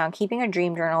dreams down, keeping a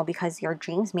dream journal, because your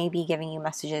dreams may be giving you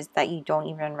messages that you don't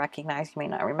even recognize, you may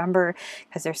not remember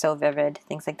because they're so vivid,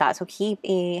 things like that. So keep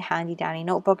a handy dandy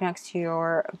notebook next to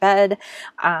your bed,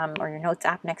 or your notes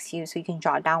app next to you, so you can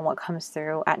jot down what comes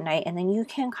through at night, and then you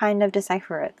can kind of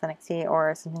decipher it the next day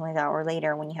or something like that, or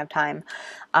later when you have time,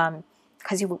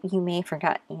 because you may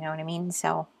forget, you know what I mean?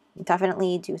 So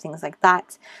definitely do things like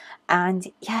that.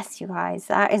 And yes, you guys,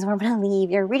 that is where I'm going to leave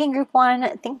your reading group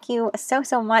 1. Thank you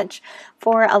so much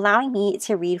for allowing me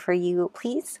to read for you.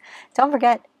 Please don't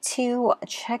forget to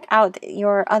check out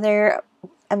your other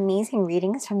amazing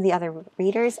readings from the other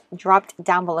readers dropped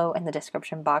down below in the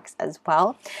description box as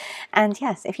well. And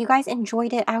yes, if you guys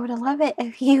enjoyed it, I would love it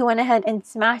if you went ahead and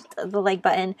smashed the like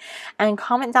button and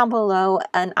comment down below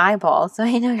an eyeball so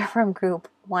I know you're from group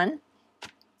 1.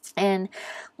 And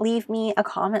leave me a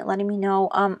comment letting me know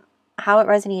how it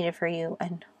resonated for you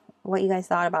and what you guys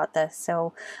thought about this.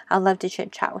 So I'd love to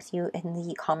chit chat with you in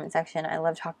the comment section. I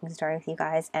love talking story with you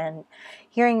guys and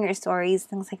hearing your stories,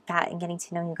 things like that, and getting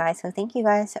to know you guys. So thank you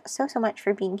guys so much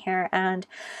for being here, and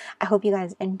I hope you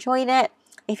guys enjoyed it.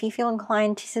 If you feel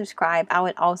inclined to subscribe, I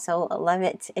would also love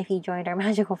it if you joined our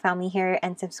magical family here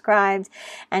and subscribed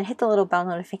and hit the little bell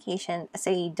notification so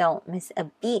you don't miss a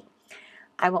beat.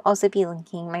 I will also be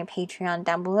linking my Patreon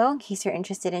down below in case you're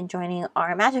interested in joining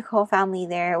our magical family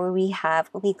there, where we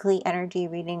have weekly energy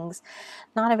readings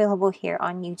not available here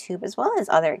on YouTube, as well as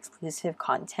other exclusive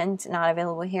content not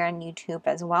available here on YouTube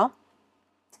as well.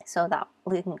 So that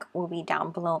link will be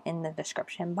down below in the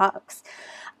description box.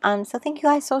 So thank you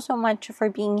guys so much for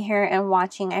being here and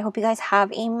watching. I hope you guys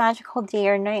have a magical day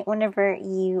or night whenever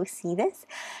you see this,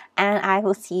 and I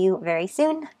will see you very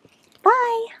soon.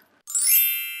 Bye!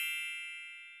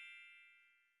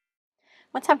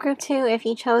 What's up, group 2? If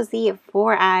you chose the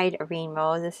four-eyed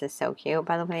rainbow, this is so cute,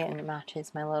 by the way, and it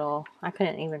matches my little, I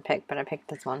couldn't even pick, but I picked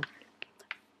this one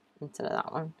instead of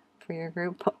that one for your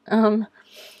group.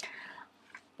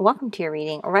 Welcome to your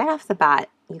reading. Right off the bat,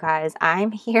 you guys,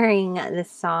 I'm hearing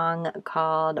this song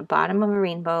called Bottom of a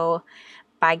Rainbow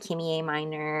by Kimmy A.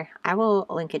 Minor. I will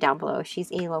link it down below.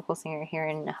 She's a local singer here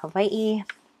in Hawaii.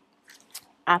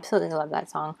 Absolutely love that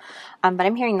song. But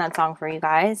I'm hearing that song for you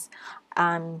guys.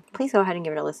 Please go ahead and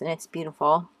give it a listen. It's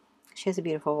beautiful. She has a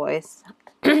beautiful voice.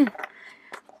 I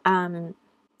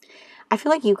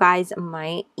feel like you guys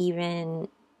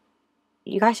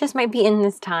just might be in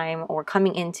this time or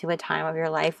coming into a time of your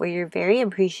life where you're very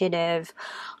appreciative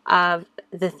of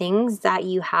the things that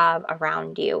you have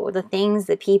around you, the things,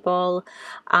 the people,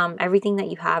 everything that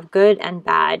you have, good and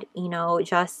bad, you know,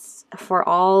 just for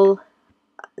all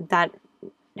that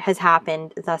has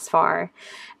happened thus far,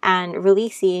 and really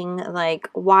seeing like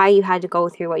why you had to go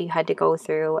through what you had to go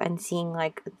through, and seeing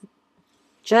like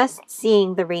just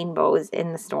seeing the rainbows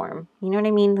in the storm, you know what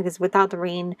I mean? Because without the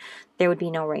rain there would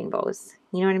be no rainbows,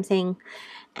 you know what I'm saying?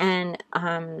 And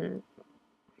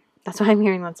that's why I'm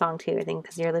hearing that song too, I think,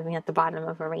 because you're living at the bottom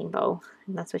of a rainbow,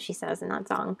 and that's what she says in that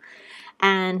song.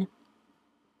 And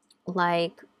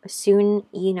like soon,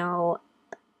 you know,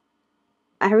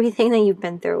 everything that you've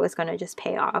been through is going to just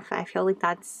pay off. I feel like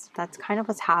that's kind of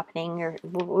what's happening.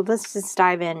 Let's just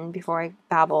dive in before I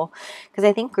babble, because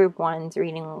I think group 1's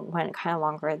reading went kind of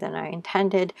longer than I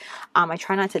intended. I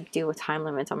try not to do time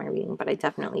limits on my reading, but I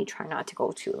definitely try not to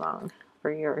go too long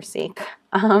for your sake.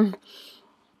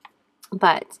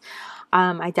 But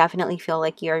I definitely feel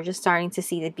like you're just starting to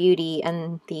see the beauty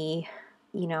and the,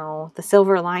 you know, the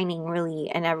silver lining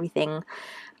really in everything.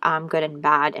 Good and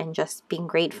bad, and just being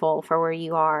grateful for where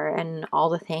you are and all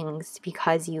the things,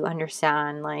 because you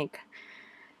understand, like,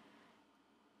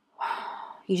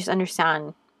 you just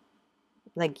understand,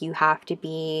 like, you have to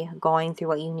be going through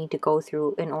what you need to go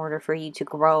through in order for you to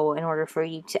grow, in order for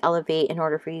you to elevate, in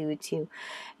order for you to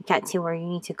get to where you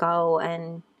need to go.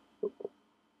 And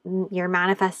you're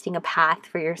manifesting a path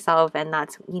for yourself, and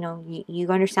that's, you know, you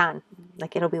understand,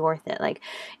 like, it'll be worth it. Like,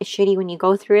 it's shitty when you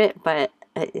go through it, but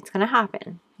it's gonna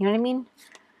happen, you know what I mean?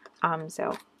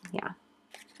 So yeah.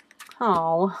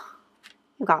 Oh,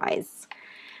 you guys,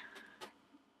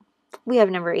 we have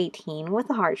number 18 with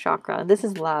the heart chakra. This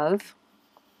is love.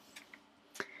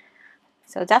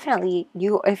 So definitely,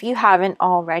 if you haven't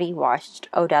already watched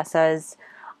Odessa's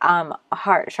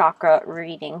heart chakra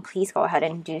reading, please go ahead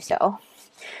and do so.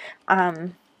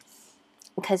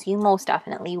 Because you most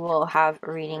definitely will have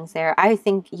readings there. I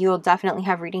think you'll definitely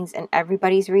have readings in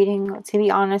everybody's reading, to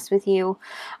be honest with you,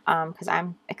 because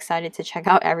I'm excited to check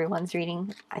out everyone's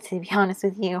reading, to be honest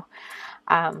with you.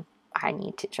 I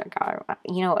need to check out,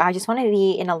 you know, I just want to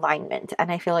be in alignment,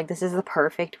 and I feel like this is the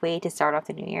perfect way to start off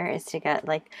the new year, is to get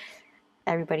like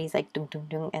everybody's like dung dung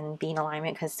dung and be in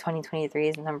alignment, because 2023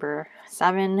 is number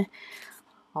 7,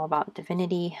 all about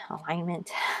divinity,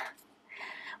 alignment.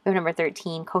 We have number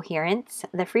 13, coherence.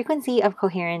 The frequency of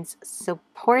coherence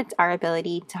supports our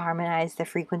ability to harmonize the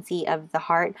frequency of the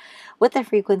heart with the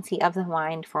frequency of the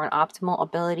mind for an optimal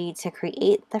ability to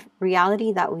create the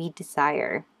reality that we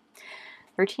desire.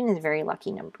 13 is a very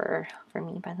lucky number for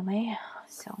me, by the way,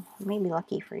 so it may be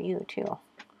lucky for you too.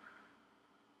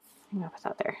 I'm gonna put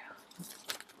that there.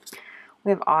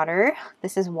 We have otter.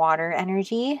 This is water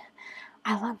energy.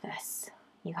 I love this,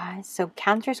 you guys. So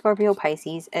Cancer, Scorpio,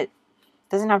 Pisces. It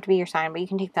doesn't have to be your sign, but you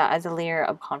can take that as a layer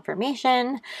of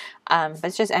confirmation. But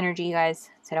it's just energy, you guys,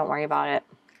 so don't worry about it.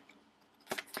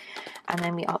 And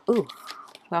then we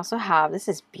also have, this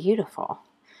is beautiful,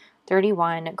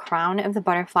 31, Crown of the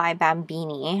Butterfly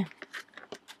Bambini.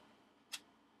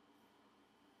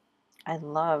 I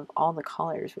love all the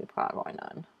colors we've got going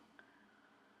on.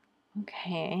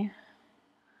 Okay.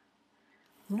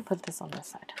 I'm going to put this on this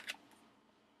side.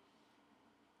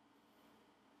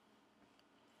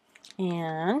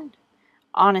 And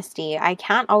honesty. I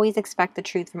can't always expect the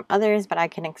truth from others, but I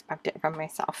can expect it from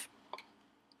myself.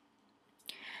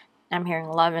 I'm hearing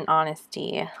love and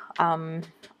honesty. I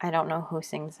don't know who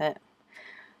sings it.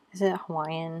 Is it a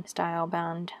Hawaiian style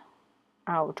band?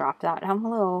 I'll drop that down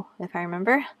below if I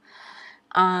remember.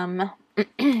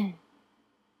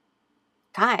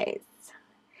 Guys,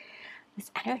 this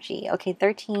energy. Okay,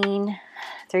 13,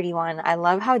 31. I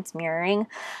love how it's mirroring.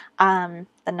 The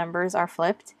numbers are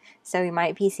flipped, so you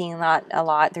might be seeing that a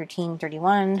lot. 13,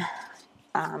 31.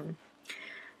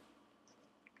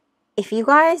 If you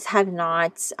guys have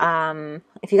not,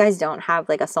 if you guys don't have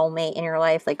like a soulmate in your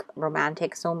life, like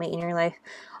romantic soulmate in your life,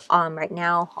 right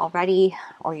now already,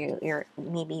 or you're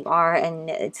maybe you are, and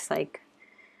it's like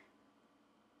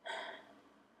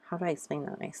how do I explain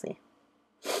that nicely?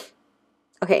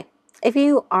 Okay, if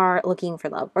you are looking for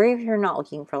love, or if you're not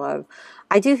looking for love,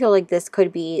 I do feel like this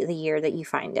could be the year that you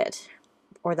find it,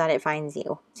 or that it finds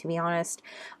you, to be honest.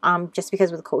 Just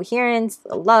because with coherence,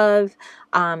 the love,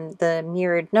 the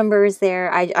mirrored numbers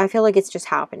there, I feel like it's just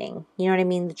happening. You know what I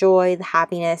mean? The joy, the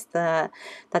happiness,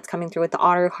 that's coming through with the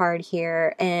otter card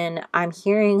here. And I'm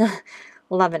hearing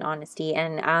love and honesty.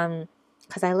 And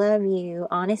because I love you,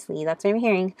 honestly, that's what I'm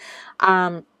hearing.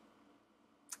 And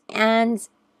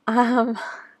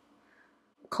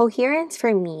coherence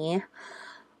for me,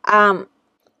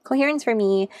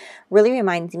 really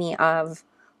reminds me of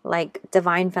like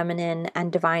divine feminine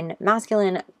and divine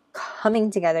masculine coming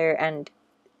together and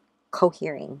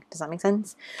cohering. Does that make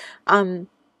sense?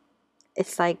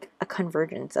 It's like a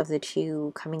convergence of the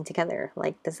two coming together.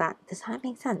 Like, does that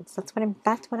make sense? That's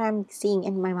what I'm seeing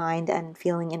in my mind and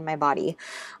feeling in my body.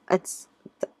 It's,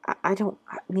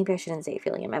 maybe I shouldn't say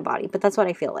feeling in my body, but that's what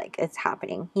I feel like it's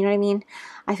happening. You know what I mean?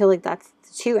 I feel like that's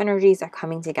the two energies are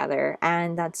coming together,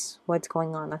 and that's what's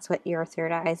going on. That's what your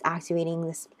third eye is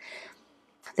activating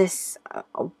this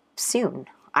soon.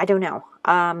 I don't know.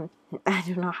 I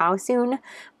don't know how soon,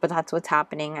 but that's what's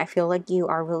happening. I feel like you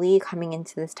are really coming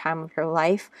into this time of your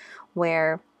life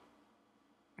where,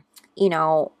 you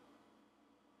know,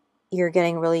 you're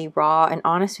getting really raw and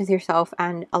honest with yourself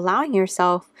and allowing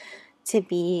yourself to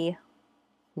be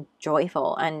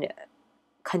joyful and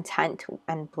content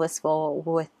and blissful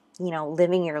with, you know,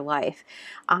 living your life.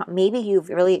 Maybe you've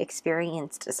really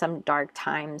experienced some dark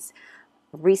times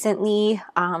recently,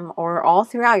 or all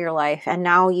throughout your life, and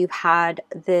now you've had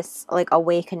this like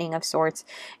awakening of sorts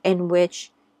in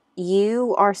which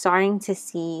you are starting to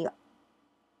see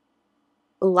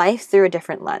life through a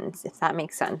different lens, if that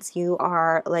makes sense.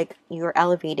 You're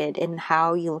elevated in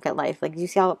how you look at life. Like, you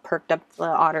see how perked up the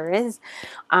otter is?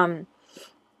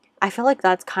 I feel like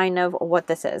that's kind of what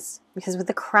this is, because with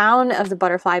the crown of the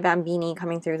butterfly bambini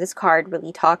coming through, this card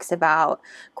really talks about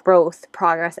growth,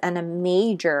 progress, and a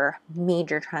major,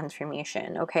 major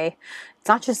transformation, okay? It's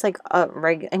not just like I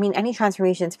mean, any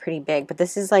transformation is pretty big, but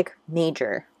this is like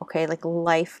major, okay? Like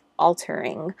life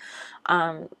altering.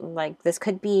 Like this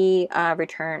could be a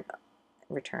return.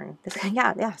 This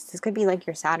could be like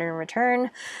your Saturn return.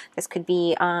 This could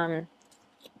be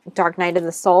dark night of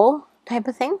the soul type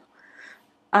of thing.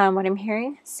 What I'm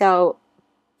hearing. So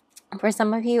for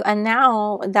some of you, and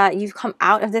now that you've come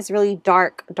out of this really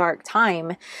dark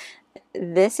time,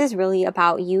 this is really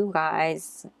about you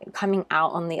guys coming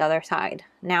out on the other side.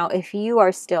 Now, if you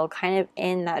are still kind of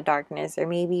in that darkness, or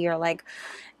maybe you're like,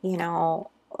 you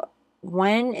know,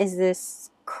 when is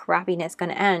this crappiness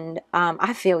gonna end?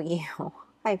 I feel you.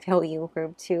 I feel you,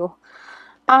 group 2.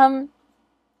 I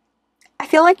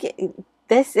feel like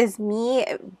this is me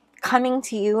coming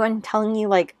to you and telling you,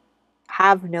 like,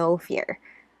 have no fear.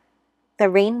 The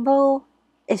rainbow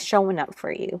is showing up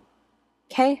for you.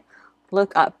 Okay?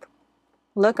 Look up.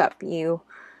 Look up, you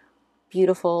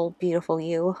beautiful, beautiful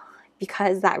you.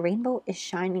 Because that rainbow is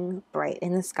shining bright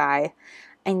in the sky,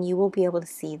 and you will be able to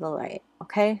see the light.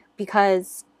 Okay?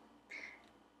 Because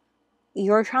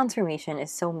your transformation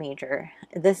is so major.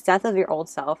 This death of your old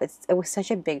self, it was such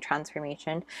a big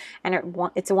transformation, and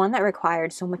it's one that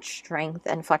required so much strength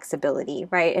and flexibility,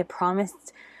 right? It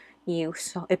promises you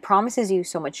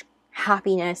so much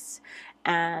happiness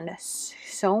and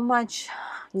so much,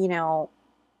 you know,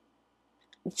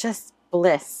 just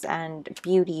bliss and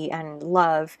beauty and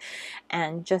love,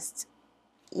 and just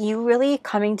you really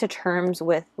coming to terms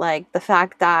with like the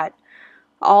fact that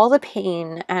all the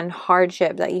pain and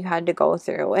hardship that you had to go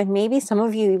through, and maybe some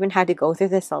of you even had to go through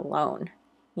this alone,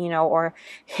 you know, or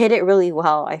hit it really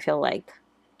well. I feel like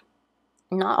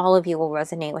not all of you will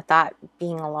resonate with that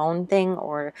being alone thing,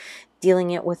 or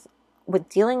dealing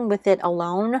with it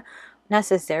alone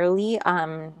necessarily.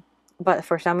 But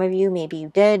for some of you, maybe you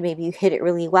did, maybe you hit it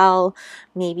really well.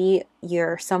 Maybe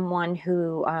you're someone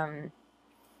who,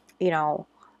 you know,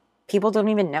 people don't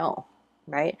even know,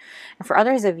 right? And for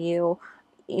others of you,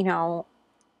 you know,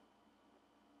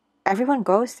 everyone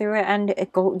goes through it, and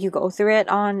you go through it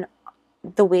on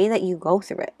the way that you go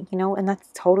through it, you know, and that's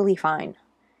totally fine.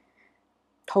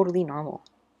 Totally normal.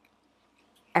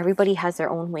 Everybody has their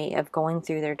own way of going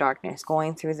through their darkness,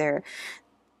 going through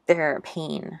their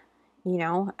pain, you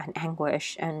know, and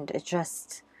anguish, and it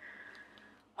just,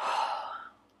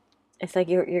 it's like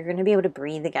you're going to be able to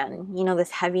breathe again. You know,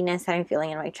 this heaviness that I'm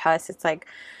feeling in my chest, it's like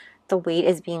the weight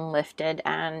is being lifted,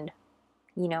 and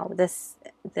you know, this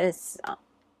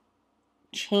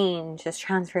change, this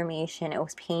transformation, it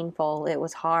was painful, it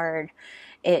was hard,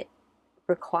 it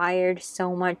required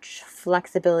so much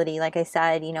flexibility. Like I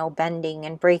said, you know, bending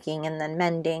and breaking and then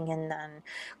mending and then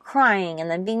crying and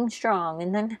then being strong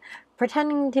and then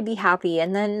pretending to be happy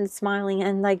and then smiling.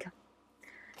 And like,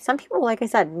 some people, like I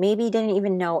said, maybe didn't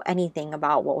even know anything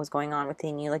about what was going on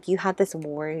within you. Like, you had this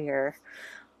warriorness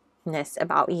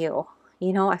about you.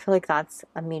 You know, I feel like that's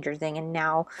a major thing. And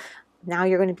now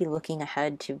you're going to be looking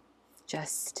ahead to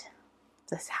just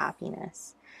this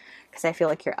happiness. Because I feel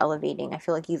like you're elevating. I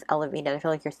feel like you've elevated. I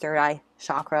feel like your third eye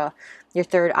chakra, your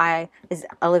third eye is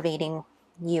elevating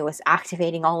you. It's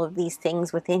activating all of these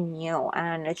things within you.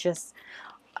 And it's just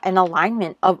an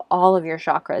alignment of all of your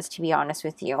chakras, to be honest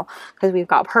with you. Because we've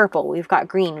got purple, we've got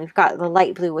green, we've got the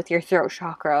light blue with your throat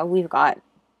chakra, we've got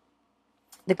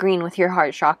the green with your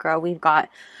heart chakra, we've got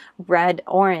red,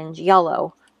 orange,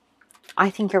 yellow. I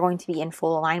think you're going to be in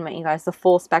full alignment, you guys. The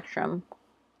full spectrum.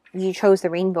 You chose the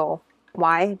rainbow.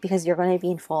 Why? Because you're going to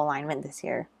be in full alignment this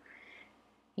year.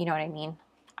 You know what I mean?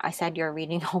 I said your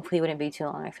reading hopefully wouldn't be too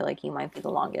long. I feel like you might be the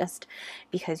longest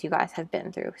because you guys have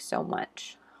been through so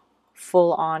much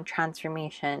full-on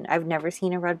transformation. I've never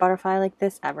seen a red butterfly like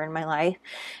this ever in my life,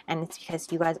 and it's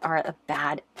because you guys are a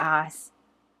badass.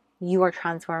 You are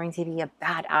transforming to be a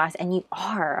badass, and you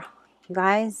are. You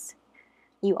guys,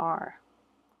 you are.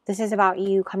 This is about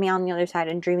you coming out on the other side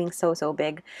and dreaming so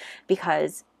big,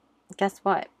 because guess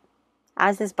what?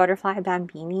 As this butterfly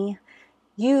bambini,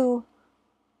 you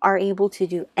are able to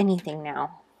do anything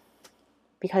now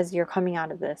because you're coming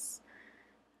out of this.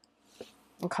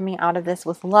 You're coming out of this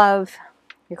with love.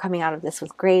 You're coming out of this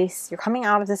with grace. You're coming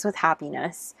out of this with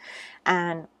happiness.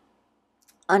 And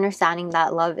understanding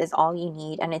that love is all you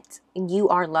need. And you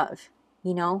are love,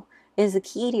 you know, is the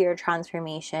key to your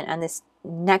transformation and this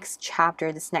next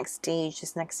chapter, this next stage,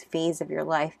 this next phase of your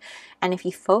life. And if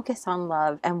you focus on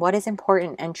love and what is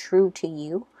important and true to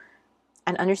you,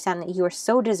 and understand that you are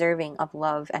so deserving of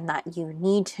love and that you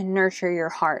need to nurture your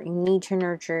heart, you need to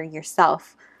nurture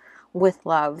yourself with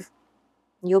love,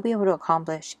 you'll be able to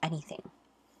accomplish anything.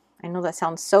 I know that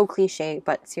sounds so cliche,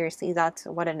 but seriously, that's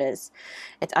what it is.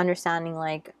 It's understanding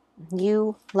like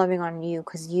you loving on you,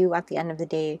 because you, at the end of the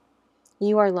day,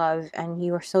 you are love and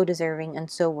you are so deserving and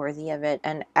so worthy of it.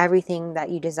 And everything that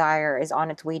you desire is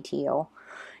on its way to you.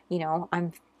 You know,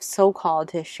 I'm so called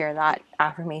to share that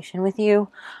affirmation with you.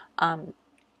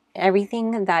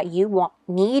 Everything that you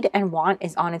need and want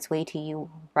is on its way to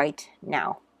you right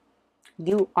now.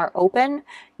 You are open,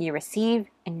 you receive,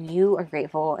 and you are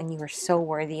grateful, and you are so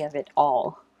worthy of it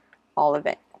all of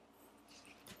it.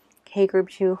 Okay, group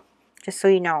 2, just so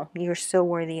you know, you're so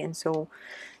worthy and so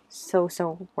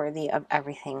worthy of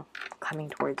everything coming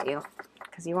towards you,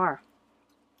 because you are.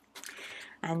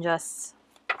 And just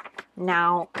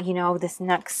now, you know, this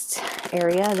next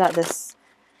area that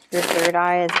your third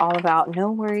eye is all about,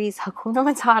 no worries, Hakuna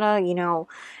Matata, you know,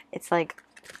 it's like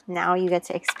now you get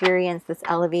to experience this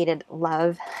elevated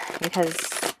love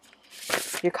because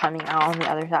you're coming out on the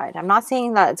other side. I'm not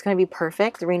saying that it's going to be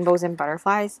perfect, rainbows and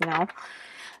butterflies, no.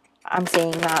 I'm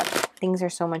saying that things are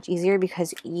so much easier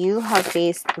because you have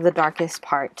faced the darkest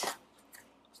part.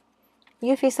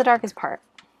 You faced the darkest part.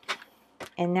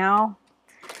 And now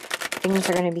things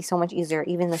are going to be so much easier,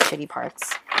 even the shitty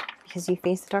parts, because you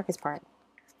faced the darkest part.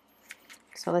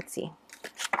 So let's see.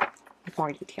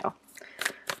 More detail.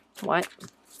 What?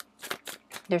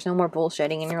 There's no more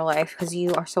bullshitting in your life because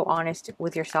you are so honest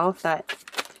with yourself that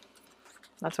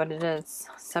that's what it is.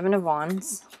 7 of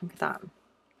Wands. Look at that.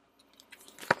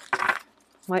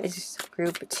 What is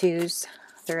group 2's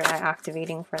third eye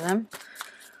activating for them?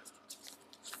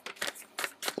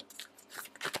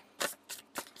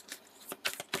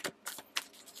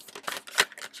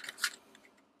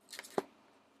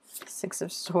 Six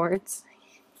of Swords.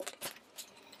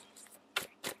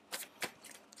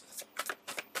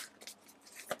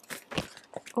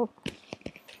 Oh.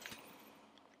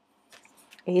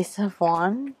 Ace of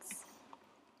Wands.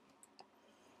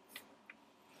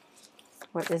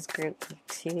 What is group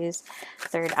 2's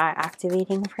third eye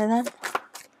activating for them?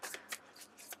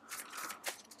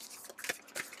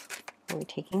 Are we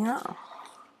taking out?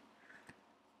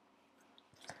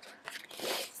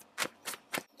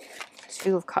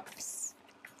 Two of Cups.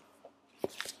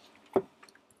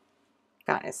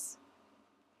 Guys,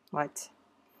 what?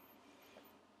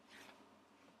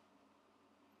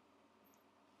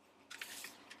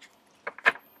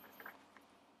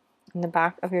 In the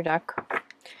back of your deck,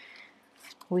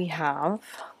 we have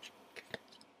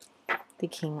the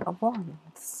King of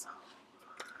Wands.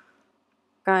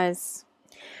 Guys,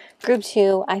 group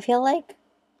 2, I feel like,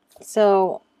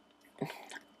 so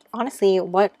honestly,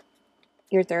 what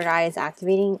your third eye is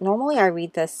activating, normally I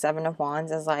read the 7 of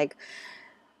Wands as like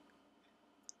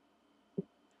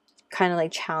kind of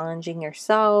like challenging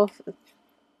yourself,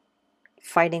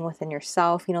 fighting within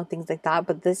yourself, you know, things like that.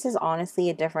 But this is honestly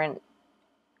a different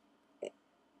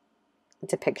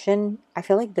depiction. I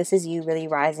feel like this is you really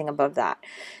rising above that.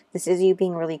 This is you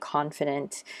being really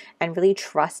confident and really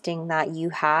trusting that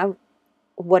you have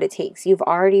what it takes. You've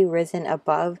already risen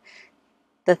above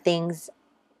the things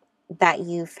that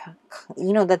you've,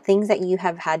 you know, the things that you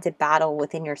have had to battle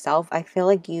within yourself. I feel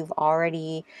like you've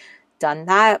already done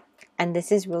that, and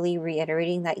this is really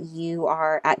reiterating that you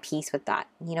are at peace with that,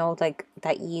 you know, like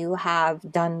that you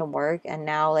have done the work, and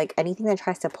now like anything that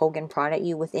tries to poke and prod at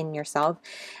you within yourself,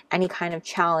 any kind of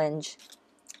challenge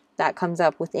that comes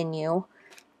up within you,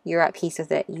 you're at peace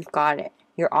with it. You've got it.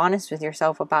 You're honest with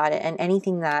yourself about it, and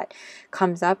anything that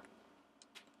comes up,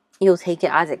 you'll take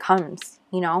it as it comes.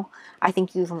 You know, I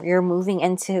think you're moving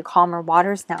into calmer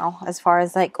waters now as far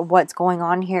as like what's going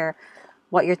on here,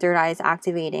 what your third eye is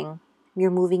activating.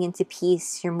 You're moving into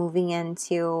peace. You're moving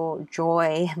into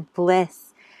joy,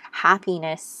 bliss,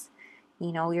 happiness.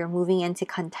 You know, you're moving into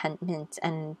contentment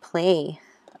and play.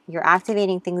 You're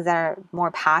activating things that are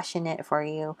more passionate for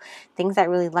you, things that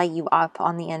really light you up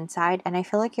on the inside. And I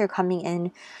feel like you're coming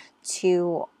in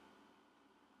to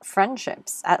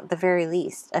friendships at the very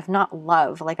least, if not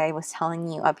love, like I was telling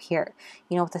you up here.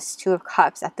 You know, with this Two of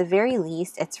Cups, at the very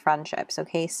least, it's friendships,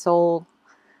 okay?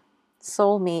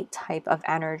 Soulmate type of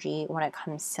energy when it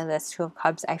comes to this Two of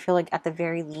Cups. I feel like at the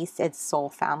very least it's soul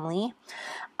family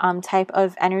type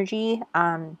of energy.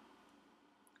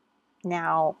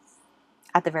 Now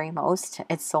at the very most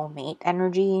it's soulmate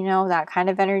energy, you know, that kind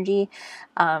of energy.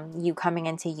 You coming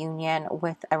into union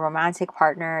with a romantic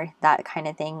partner, that kind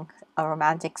of thing, a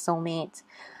romantic soulmate.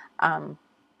 And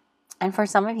for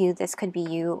some of you, this could be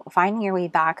you finding your way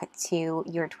back to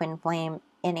your twin flame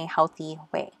in a healthy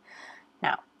way.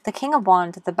 Now, the King of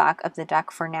Wands at the back of the deck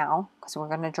for now, because we're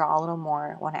going to draw a little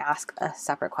more when I ask a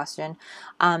separate question.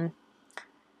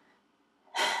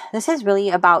 This is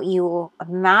really about you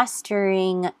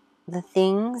mastering the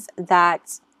things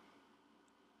that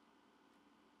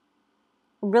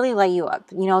really light you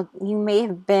up. You know, you may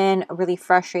have been really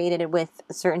frustrated with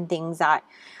certain things that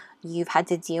you've had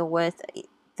to deal with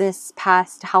this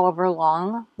past however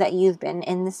long that you've been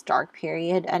in this dark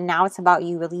period, and now it's about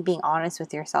you really being honest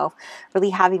with yourself, really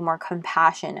having more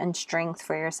compassion and strength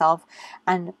for yourself,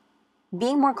 and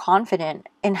being more confident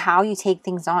in how you take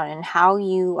things on and how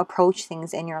you approach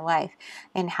things in your life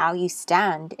and how you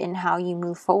stand and how you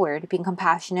move forward, being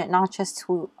compassionate not just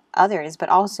to others but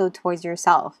also towards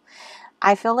yourself.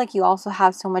 I feel like you also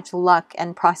have so much luck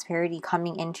and prosperity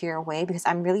coming into your way, because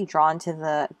I'm really drawn to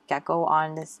the gecko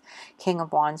on this King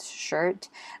of Wands shirt,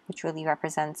 which really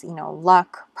represents, you know,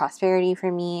 luck, prosperity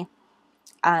for me.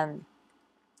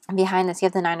 Behind this, you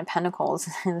have the Nine of Pentacles,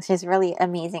 which is really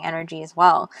amazing energy as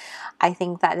well. I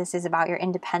think that this is about your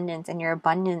independence and your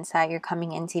abundance that you're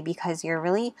coming into, because you're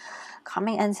really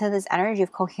coming into this energy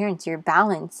of coherence. You're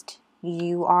balanced.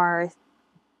 You are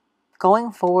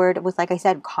going forward with, like I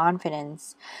said,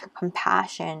 confidence,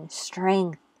 compassion,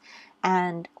 strength,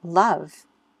 and love.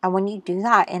 And when you do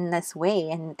that in this way,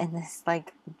 in this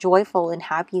like joyful and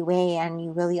happy way, and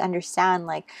you really understand,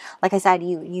 like I said,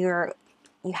 you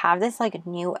have this like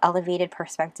new elevated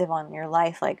perspective on your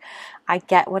life. Like, I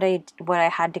get what I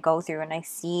had to go through, and I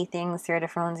see things through a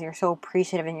different lens. You're so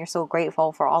appreciative and you're so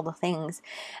grateful for all the things.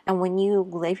 And when you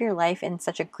live your life in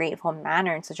such a grateful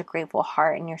manner and such a grateful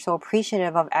heart, and you're so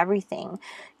appreciative of everything,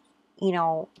 you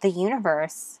know, the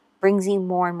universe brings you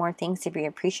more and more things to be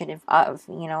appreciative of,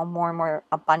 you know, more and more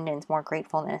abundance, more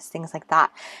gratefulness, things like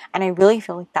that. And I really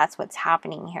feel like that's what's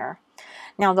happening here.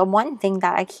 Now, the one thing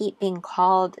that I keep being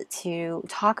called to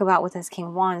talk about with this King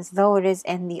of Wands, though it is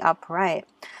in the upright,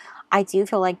 I do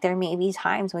feel like there may be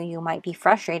times when you might be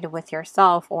frustrated with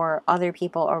yourself or other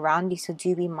people around you. So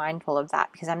do be mindful of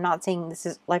that, because I'm not saying this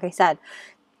is, like I said,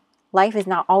 life is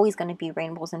not always going to be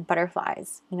rainbows and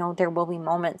butterflies. You know, there will be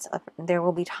moments, there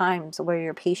will be times where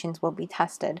your patience will be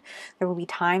tested. There will be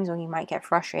times when you might get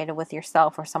frustrated with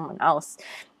yourself or someone else.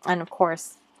 And of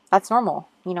course, that's normal.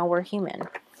 You know, we're human.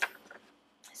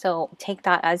 So take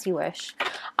that as you wish.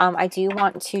 I do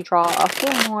want to draw a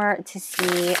few more to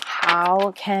see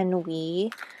how can group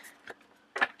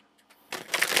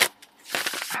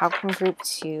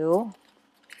 2,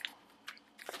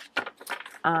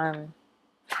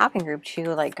 how can group 2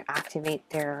 like activate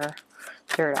their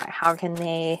third eye? How can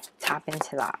they tap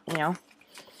into that, you know?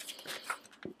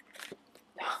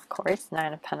 Of course,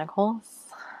 Nine of Pentacles.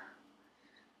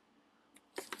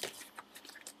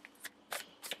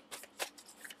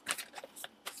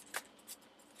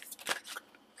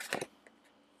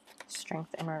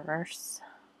 Strength in reverse.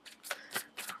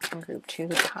 How can group 2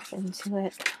 tap into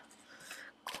it?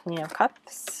 Queen of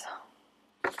Cups.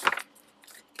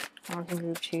 I want the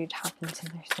group to tap into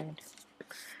their third.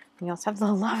 We also have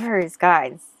the Lovers,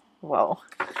 guys. Whoa.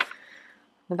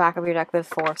 The back of your deck with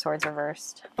 4 of Swords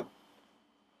reversed.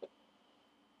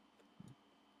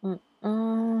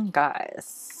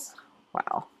 Guys.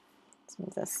 Wow. Let's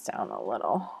move this down a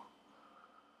little.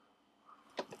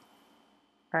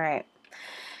 Alright.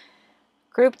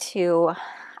 Group 2.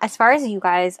 As far as you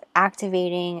guys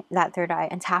activating that third eye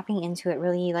and tapping into it,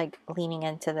 really like leaning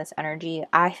into this energy,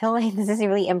 I feel like this is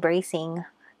really embracing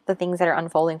the things that are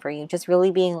unfolding for you. Just really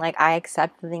being like, I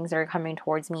accept the things that are coming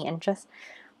towards me, and just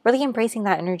really embracing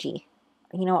that energy.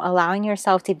 You know, allowing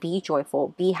yourself to be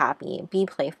joyful, be happy, be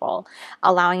playful,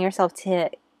 allowing yourself to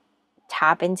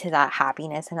tap into that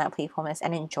happiness and that playfulness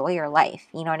and enjoy your life.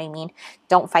 You know what I mean?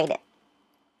 Don't fight it.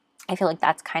 I feel like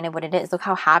that's kind of what it is. Look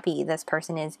how happy this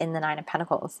person is in the 9 of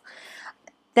Pentacles.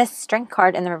 This Strength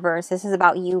card in the reverse, this is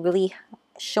about you really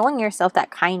showing yourself that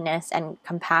kindness and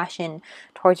compassion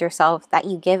towards yourself that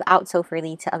you give out so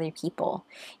freely to other people.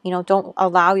 You know, don't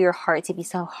allow your heart to be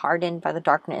so hardened by the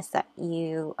darkness that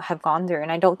you have gone through.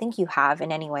 And I don't think you have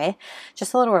in any way.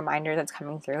 Just a little reminder that's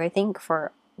coming through, I think,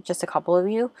 for just a couple of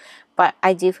you, but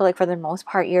I do feel like for the most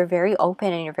part you're very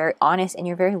open and you're very honest and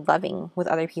you're very loving with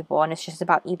other people, and it's just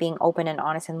about you being open and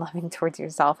honest and loving towards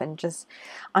yourself, and just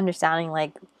understanding,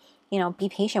 like, you know, be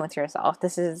patient with yourself.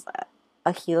 This is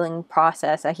a healing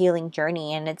process, a healing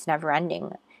journey, and it's never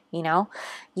ending. You know,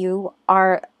 you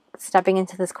are stepping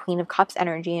into this Queen of Cups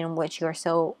energy in which you're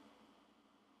so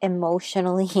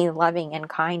emotionally loving and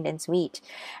kind and sweet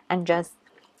and just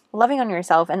loving on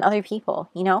yourself and other people.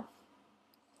 You know,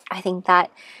 I think that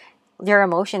your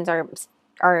emotions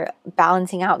are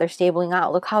balancing out, they're stabling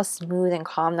out. Look how smooth and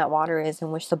calm that water is,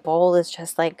 in which the bowl is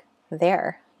just like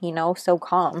there, you know, so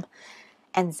calm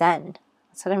and zen.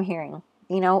 That's what I'm hearing.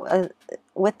 You know,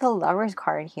 with the Lovers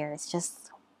card here, it's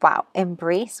just, wow,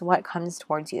 embrace what comes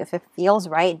towards you. If it feels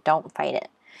right, don't fight it.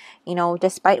 You know,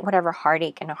 despite whatever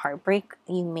heartache and heartbreak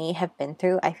you may have been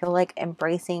through, I feel like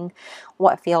embracing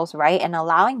what feels right and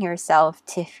allowing yourself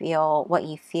to feel what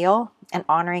you feel and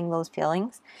honoring those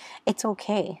feelings, it's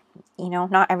okay. You know,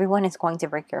 not everyone is going to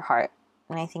break your heart.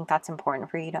 And I think that's important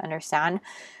for you to understand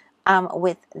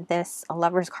with this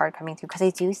Lovers card coming through, because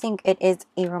I do think it is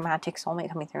a romantic soulmate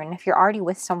coming through. And if you're already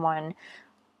with someone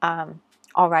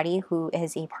already who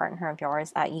is a partner of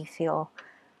yours that you feel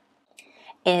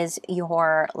is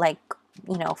your, like,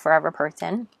 you know, forever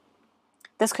person,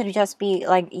 this could just be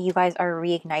like you guys are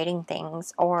reigniting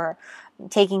things or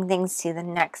taking things to the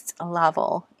next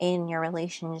level in your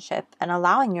relationship and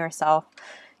allowing yourself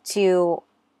to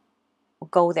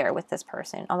go there with this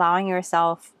person, allowing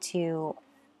yourself to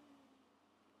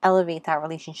elevate that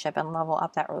relationship and level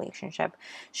up that relationship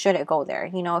should it go there.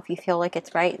 You know, if you feel like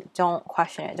it's right, don't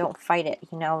question it, don't fight it.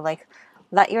 You know, like,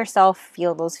 let yourself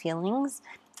feel those feelings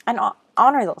and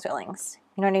honor those feelings.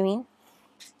 You know what I mean?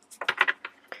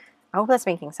 I hope that's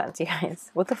making sense, you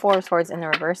guys. With the 4 of Swords in the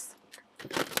reverse,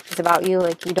 it's about you.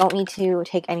 Like, you don't need to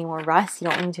take any more rest. You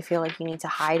don't need to feel like you need to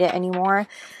hide it anymore.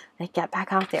 Like, get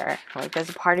back out there. Like, there's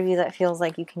a part of you that feels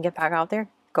like you can get back out there.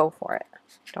 Go for it.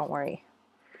 Don't worry.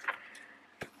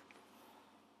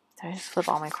 Did I just flip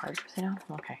all my cards upside down?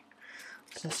 Okay.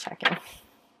 Just checking.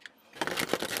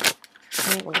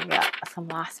 Okay, we got some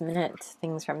last minute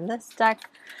things from this deck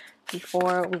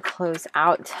before we close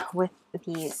out with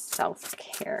the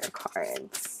self-care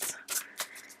cards.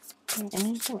 And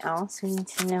anything else we need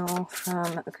to know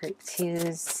from Group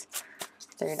 2's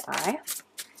third eye?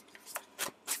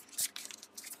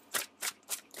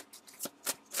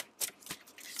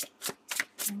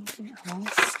 Anything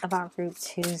else about Group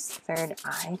 2's third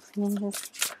eye, please?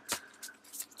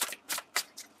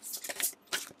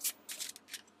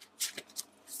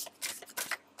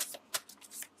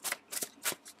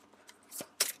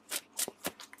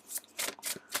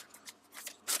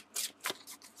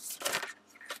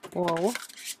 Whoa.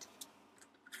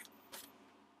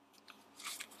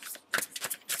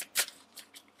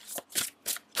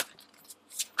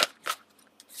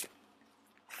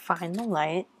 Find the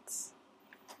lights.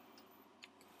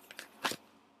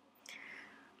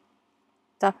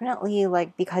 Definitely,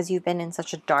 like, because you've been in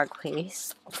such a dark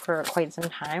place for quite some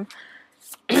time,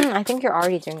 I think you're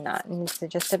already doing that. And it's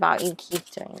just about you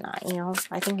keep doing that, you know?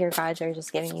 I think your guides are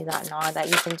just giving you that nod that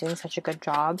you've been doing such a good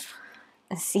job.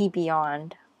 See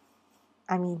beyond.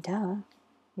 I mean, duh.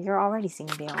 You're already seeing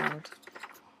beyond.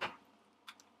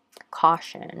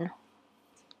 Caution.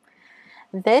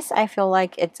 This, I feel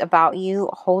like it's about you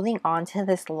holding on to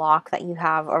this lock that you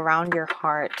have around your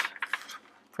heart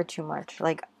for too much.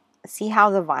 Like, see how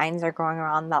the vines are growing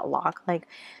around that lock? Like,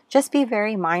 just be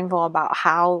very mindful about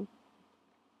how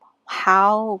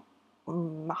how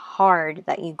hard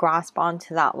that you grasp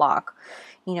onto that lock,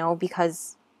 you know,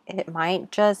 because it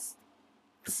might just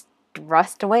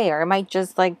rust away, or it might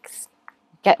just like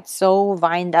get so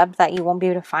vined up that you won't be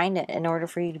able to find it in order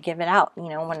for you to give it out, you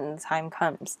know, when the time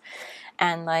comes.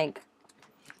 And like,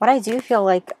 what I do feel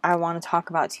like I want to talk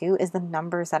about too is the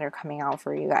numbers that are coming out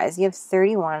for you guys. You have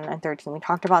 31 and 13. We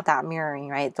talked about that mirroring,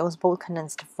 right? Those both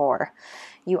condense to 4.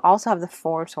 You also have the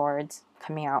 4 swords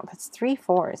coming out. That's 3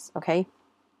 4s, okay?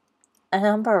 A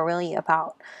number really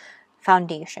about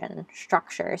foundation,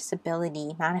 structure,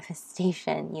 stability,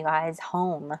 manifestation, you guys,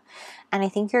 home. And I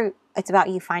think it's about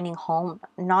you finding home,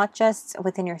 not just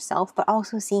within yourself, but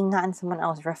also seeing that in someone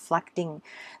else, reflecting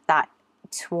that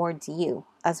towards you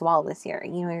as well this year.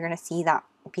 You know, you're going to see that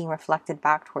being reflected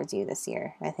back towards you this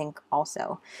year, I think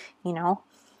also, you know.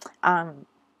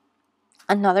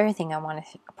 Another thing I want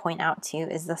to point out too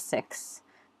is the 6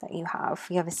 that you have.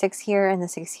 You have a 6 here and the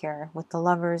 6 here with the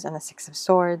Lovers and the 6 of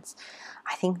Swords.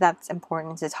 I think that's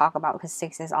important to talk about because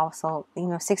 6 is also, you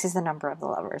know, 6 is the number of the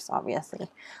Lovers, obviously.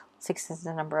 6 is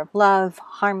the number of love,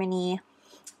 harmony,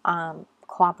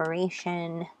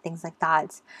 cooperation, things like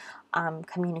that,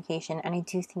 communication. And I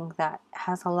do think that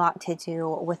has a lot to do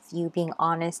with you being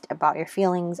honest about your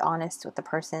feelings, honest with the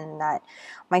person that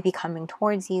might be coming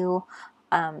towards you,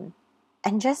 and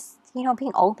just, you know,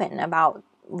 being open about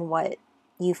what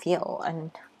you feel. And,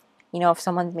 you know, if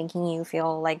someone's making you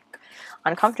feel like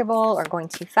uncomfortable or going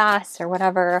too fast or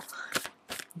whatever,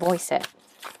 voice it.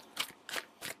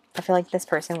 I feel like this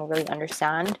person will really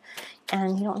understand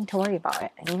and you don't need to worry about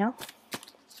it, you know?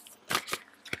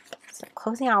 So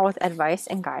closing out with advice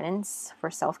and guidance for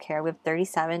self-care, we have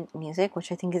 37 music,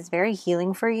 which I think is very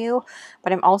healing for you,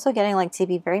 but I'm also getting like to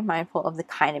be very mindful of the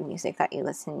kind of music that you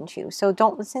listen to. So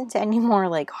don't listen to any more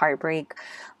like heartbreak,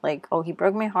 like, oh, he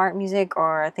broke my heart music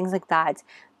or things like that.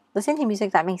 Listen to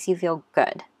music that makes you feel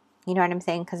good. You know what I'm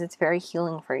saying? Because it's very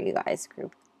healing for you guys.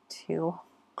 Group 2.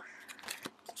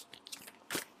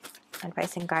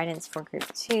 Advice and guidance for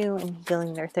group 2 and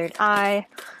healing their third eye.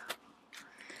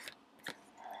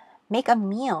 Make a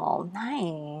meal.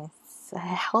 Nice. A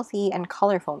healthy and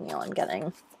colorful meal I'm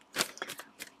getting.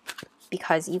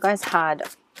 Because you guys had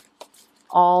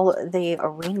all the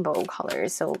rainbow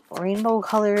colors. So rainbow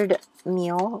colored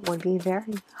meal would be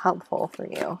very helpful for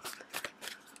you.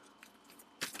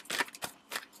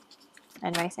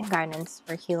 Advice and guidance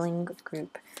for healing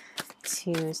group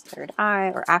 2's third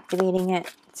eye or activating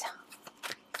it.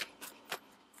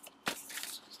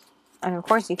 And of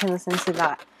course you can listen to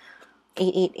that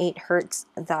 888 Hertz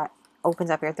that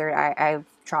opens up your third eye. I've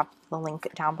dropped the link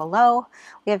down below.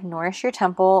 We have Nourish Your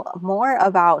Temple, more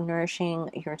about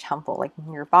nourishing your temple, like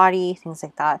your body, things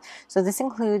like that. So this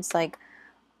includes like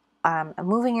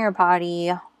moving your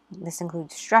body. This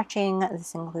includes stretching.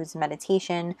 This includes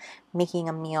meditation, making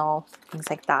a meal, things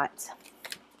like that.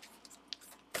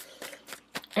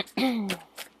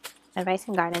 Advice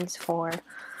and guidance for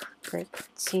group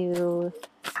 2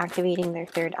 activating their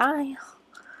third eye.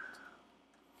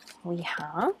 We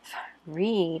have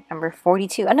read number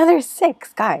 42, another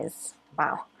 6, guys.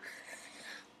 Wow.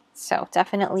 So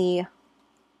definitely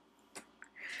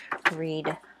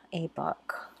read a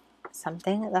book,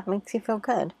 something that makes you feel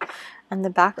good. On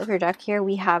the back of your deck here,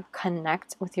 we have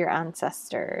connect with your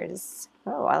ancestors.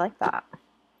 Oh, I like that.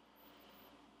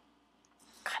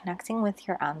 Connecting with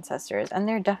your ancestors, and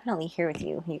they're definitely here with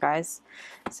you, you guys.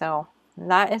 So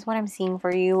that is what I'm seeing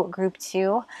for you, group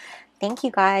 2. Thank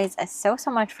you guys so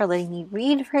much for letting me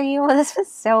read for you. This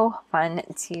was so fun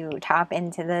to tap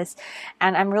into this,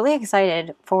 and I'm really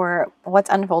excited for what's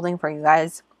unfolding for you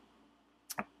guys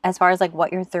as far as like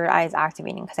what your third eye is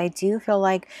activating, because I do feel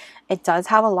like it does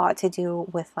have a lot to do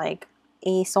with like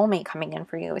a soulmate coming in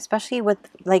for you, especially with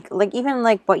like even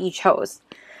like what you chose.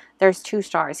 There's 2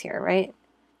 stars here, right?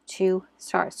 2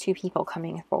 stars, 2 people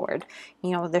coming forward.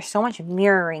 You know, there's so much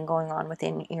mirroring going on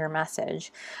within your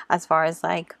message as far as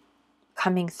like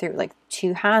coming through, like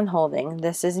 2 hand holding.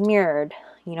 This is mirrored,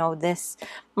 you know, this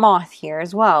moth here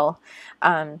as well.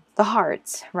 The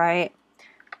hearts, right?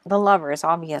 The Lovers,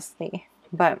 obviously.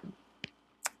 But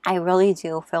I really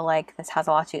do feel like this has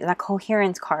a lot to do. That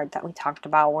coherence card that we talked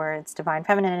about, where it's divine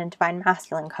feminine and divine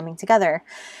masculine coming together,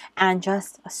 and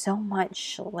just so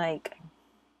much like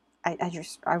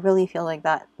I really feel like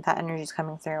that energy is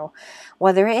coming through,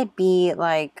 whether it be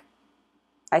like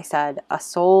I said, a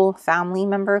soul family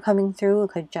member coming through. It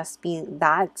could just be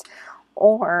that,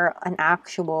 or an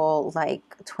actual like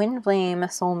twin flame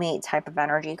soulmate type of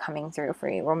energy coming through for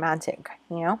you, romantic,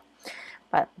 you know.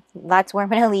 But that's where I'm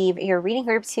going to leave your reading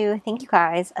group 2. Thank you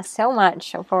guys so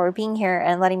much for being here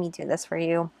and letting me do this for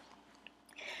you.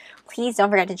 please don't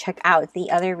forget to check out the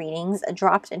other readings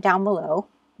dropped down below,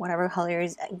 whatever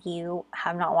colors you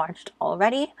have not watched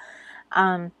already.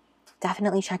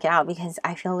 Definitely check it out, because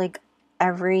I feel like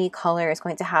every color is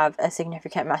going to have a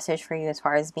significant message for you as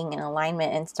far as being in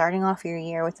alignment and starting off your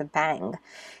year with a bang.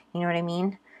 You know what I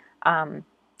mean?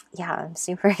 Yeah, I'm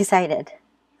super excited.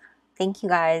 Thank you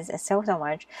guys so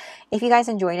much. If you guys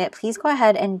enjoyed it, please go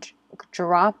ahead and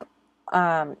drop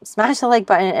smash the like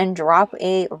button and drop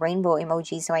a rainbow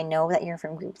emoji so I know that you're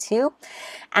from group 2.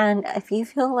 And if you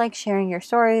feel like sharing your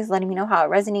stories, letting me know how it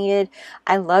resonated,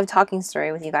 I love talking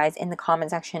story with you guys in the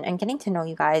comment section and getting to know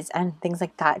you guys and things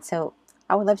like that. So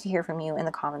I would love to hear from you in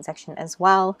the comment section as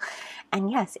well.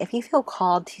 And yes, if you feel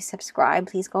called to subscribe,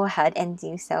 please go ahead and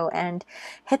do so, and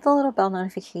hit the little bell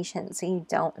notification so you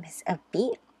don't miss a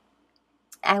beat.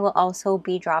 I will also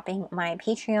be dropping my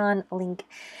Patreon link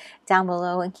down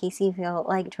below in case you feel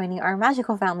like joining our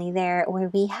magical family there, where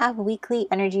we have weekly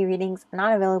energy readings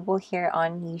not available here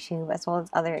on YouTube, as well as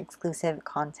other exclusive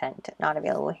content not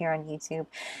available here on YouTube.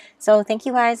 So thank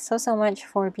you guys so much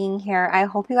for being here. I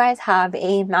hope you guys have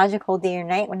a magical day or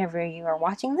night whenever you are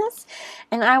watching this,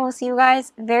 and I will see you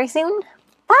guys very soon.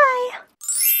 Bye!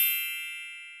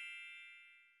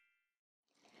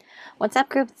 What's up,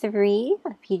 group 3?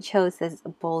 If you chose this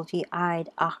bulgy-eyed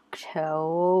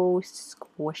Octo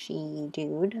squishy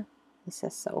dude, this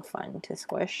is so fun to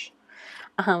squish.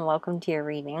 Welcome to your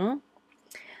reading.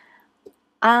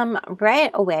 Right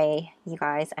away, you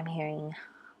guys, I'm hearing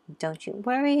don't you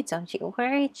worry,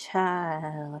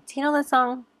 child. Do you know this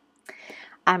song?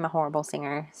 I'm a horrible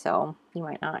singer, so you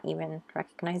might not even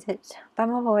recognize it by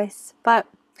my voice, but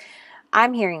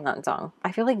I'm hearing that song.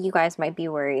 I feel like you guys might be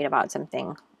worried about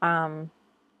something. I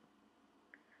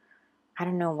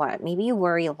don't know what. Maybe you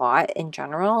worry a lot in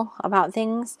general about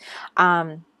things.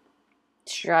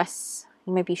 Stress.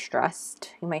 You might be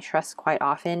stressed. You might stress quite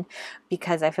often,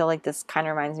 because I feel like this kind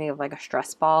of reminds me of like a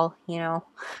stress ball, you know?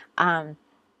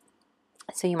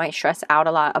 So you might stress out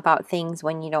a lot about things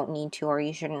when you don't need to, or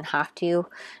you shouldn't have to.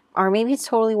 Or maybe it's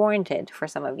totally warranted for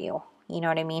some of you. You know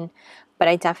what I mean? But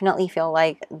I definitely feel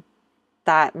like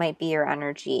that might be your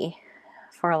energy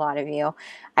for a lot of you.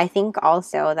 I think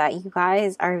also that you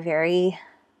guys are very,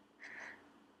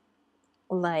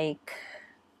 like,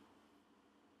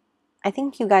 I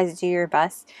think you guys do your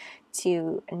best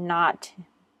to not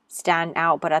stand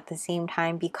out, but at the same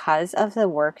time, because of the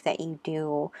work that you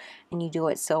do, and you do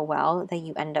it so well, that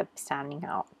you end up standing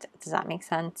out. Does that make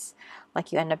sense?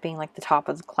 Like, you end up being like the top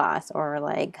of the class, or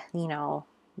like, you know,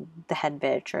 the head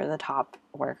bitch, or the top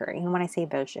worker. Even when I say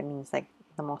bitch, it means like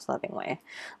the most loving way.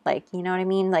 Like, you know what I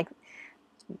mean? Like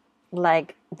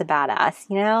the badass,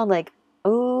 you know? Like,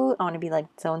 ooh, I want to be like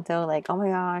so-and-so, like, oh my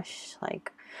gosh,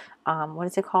 like, what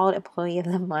is it called? Employee of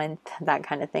the month, that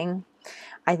kind of thing.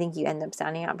 I think you end up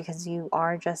standing out because you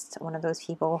are just one of those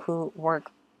people who work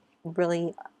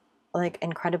really, like,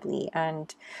 incredibly,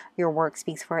 and your work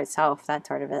speaks for itself, that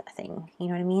sort of a thing. You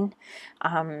know what I mean?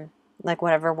 Like,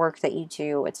 whatever work that you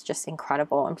do, it's just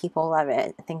incredible, and people love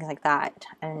it, things like that.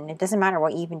 And it doesn't matter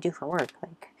what you even do for work.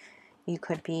 Like, you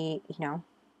could be, you know,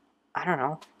 I don't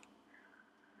know,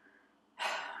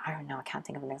 I can't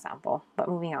think of an example, but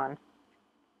moving on.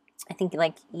 I think,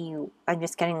 like, I'm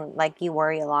just getting, like, you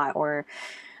worry a lot, or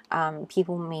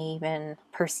people may even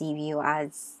perceive you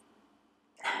as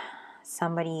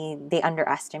somebody they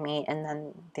underestimate, and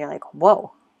then they're like,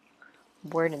 whoa,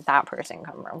 where did that person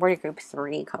come from? Where did group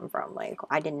 3 come from? Like,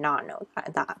 I did not know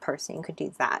that person could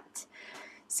do that.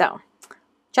 So,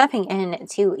 jumping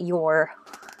into your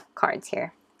cards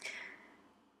here,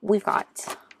 we've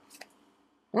got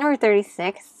number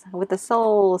 36 with the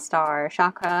Soul Star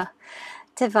Chakra,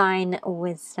 Divine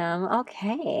Wisdom.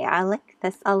 Okay, I like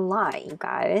this a lot, you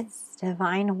guys.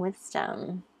 Divine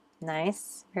Wisdom.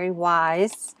 Nice. Very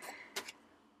wise.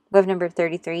 We have number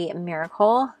 33,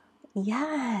 Miracle.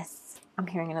 Yes. I'm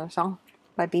hearing another song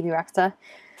by BB Rexa.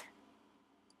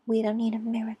 We don't need a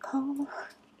miracle.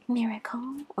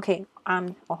 Miracle. Okay,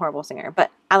 I'm a horrible singer, but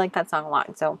I like that song a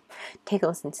lot, so take a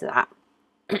listen to that.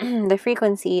 The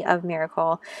frequency of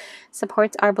miracle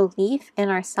supports our belief in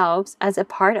ourselves as a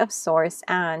part of source,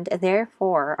 and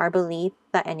therefore our belief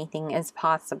that anything is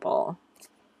possible.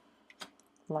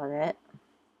 Love it.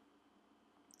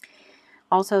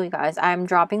 Also, you guys, I'm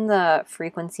dropping the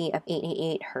frequency of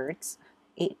 888 hertz.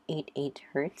 888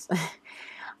 hertz.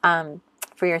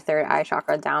 For your third eye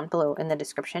chakra down below in the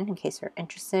description, in case you're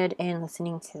interested in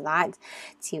listening to that,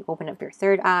 to open up your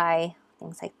third eye,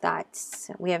 things like that.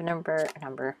 So we have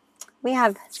we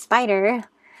have Spider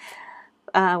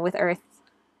with Earth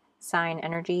sign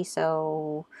energy,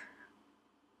 so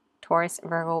Taurus,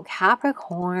 Virgo,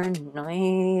 Capricorn.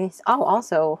 Nice. Oh,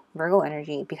 also Virgo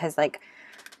energy, because like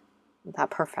that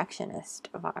perfectionist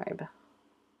vibe.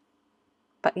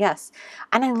 But yes,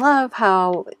 and I love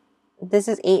how this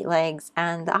is 8 legs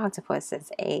and the octopus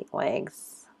is 8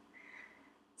 legs.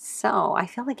 So I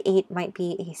feel like 8 might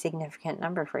be a significant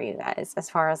number for you guys as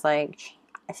far as like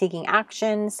seeking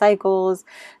action, cycles,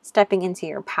 stepping into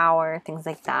your power, things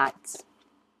like that.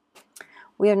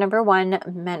 We have number 1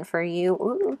 meant for you.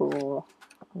 Ooh,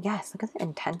 yes, look at the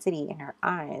intensity in her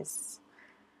eyes.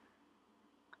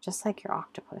 Just like your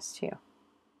octopus too.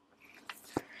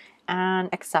 And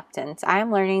acceptance. I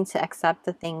am learning to accept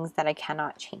the things that I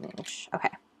cannot change. Okay.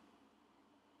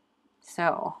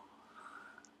 So,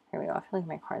 here we go. I feel like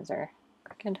my cards are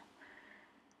crooked.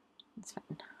 It's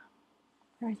fine.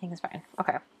 Everything is fine.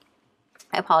 Okay.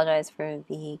 I apologize for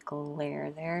the glare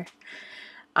there.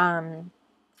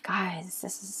 Guys,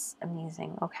 this is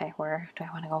amazing. Okay, where do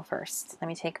I want to go first? Let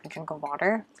me take a drink of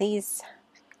water, please.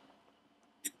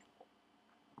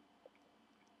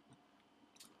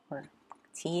 Or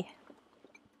tea.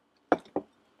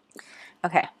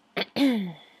 Okay.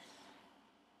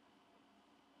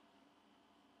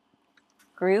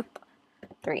 Group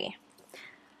 3.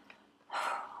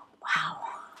 Wow.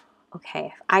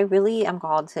 Okay. I really am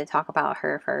called to talk about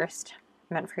her first.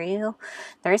 Meant for you.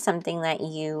 There is something that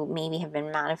you maybe have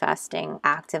been manifesting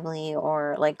actively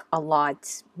or like a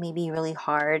lot, maybe really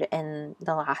hard in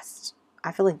the last,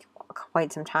 I feel like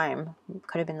quite some time.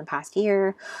 Could have been the past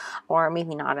year or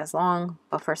maybe not as long,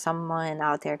 but for someone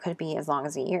out there, it could be as long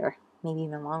as a year, maybe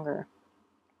even longer.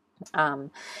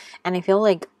 And I feel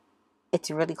like it's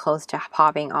really close to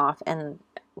popping off and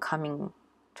coming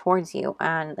towards you.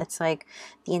 And it's like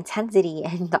the intensity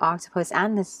in the octopus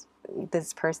and this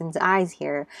person's eyes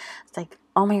here. It's like,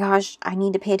 oh my gosh, I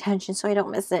need to pay attention so I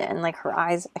don't miss it. And like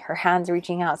her hands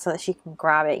reaching out so that she can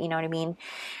grab it, you know what I mean?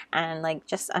 And like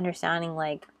just understanding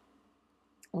like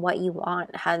what you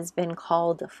want has been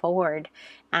called forward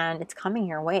and it's coming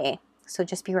your way. So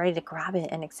just be ready to grab it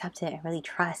and accept it and really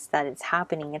trust that it's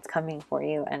happening, it's coming for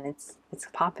you, and it's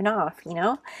popping off, you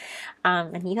know?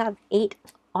 And you have 8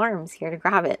 arms here to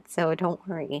grab it, so don't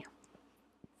worry.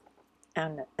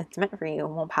 And it's meant for you. It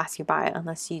won't pass you by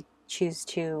unless you choose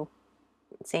to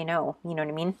say no, you know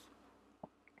what I mean?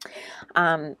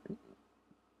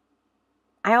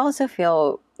 I also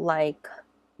feel like,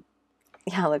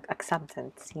 yeah, like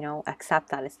acceptance, you know,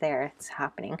 accept that it's there, it's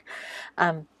happening.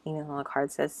 Even though the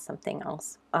card says something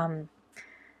else.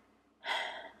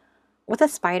 With a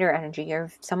spider energy, you're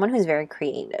someone who's very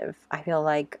creative. I feel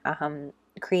like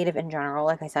creative in general.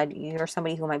 Like I said, you're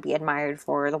somebody who might be admired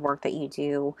for the work that you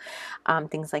do,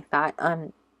 things like that.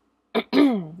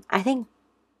 I think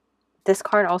this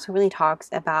card also really talks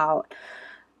about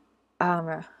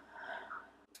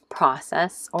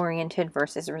process oriented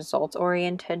versus results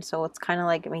oriented. So it's kind of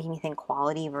like making me think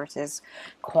quality versus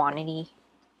quantity,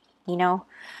 you know?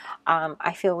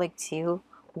 I feel like too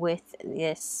with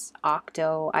this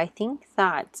Octo, I think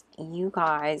that you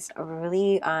guys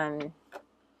really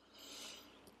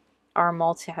are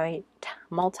multi-task,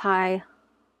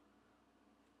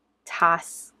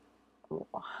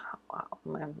 wow,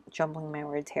 I'm jumbling my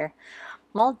words here,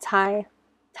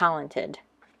 multi-talented.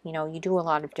 You know, you do a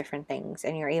lot of different things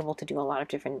and you're able to do a lot of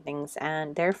different things,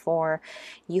 and therefore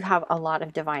you have a lot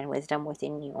of divine wisdom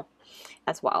within you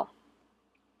as well.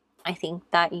 I think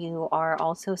that you are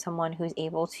also someone who's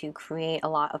able to create a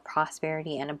lot of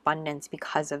prosperity and abundance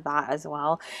because of that as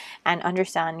well. And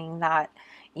understanding that,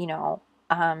 you know,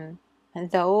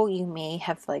 though you may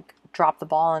have like dropped the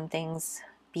ball on things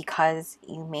because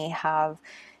you may have,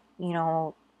 you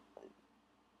know,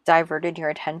 diverted your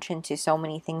attention to so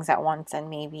many things at once, and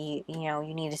maybe, you know,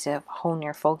 you needed to hone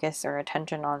your focus or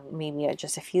attention on maybe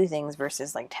just a few things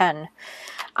versus like 10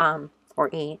 or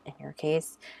 8 in your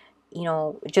case. You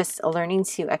know, just learning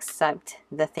to accept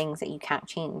the things that you can't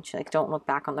change. Like, don't look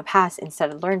back on the past,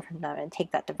 instead learn from them and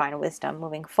take that divine wisdom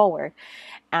moving forward,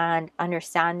 and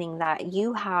understanding that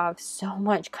you have so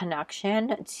much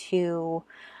connection to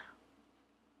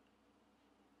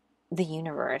the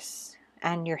universe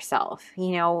and yourself.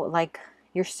 You know, like,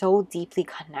 you're so deeply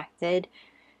connected,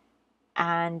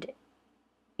 and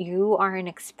you are an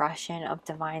expression of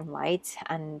divine light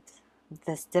and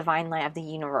this divine light of the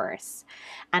universe.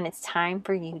 And it's time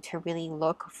for you to really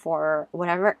look for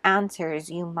whatever answers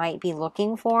you might be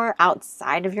looking for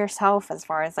outside of yourself, as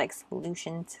far as like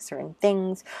solutions to certain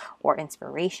things or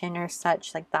inspiration or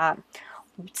such like that.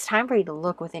 It's time for you to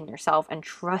look within yourself and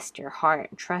trust your heart,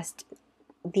 trust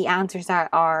the answers that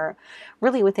are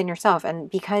really within yourself. And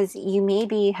because you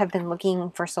maybe have been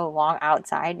looking for so long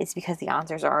outside, it's because the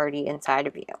answers are already inside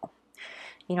of you.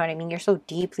 You know what I mean? You're so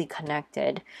deeply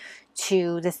connected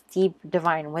to this deep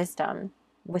divine wisdom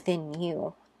within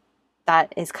you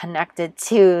that is connected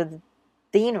to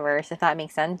the universe, if that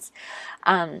makes sense.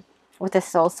 With the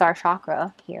soul star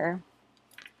chakra here,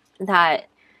 that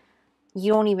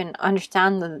you don't even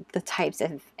understand the types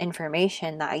of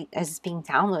information that is being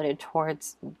downloaded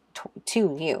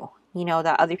to you, you know,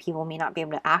 that other people may not be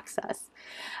able to access.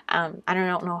 I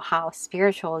don't know how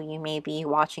spiritual you may be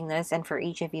watching this, and for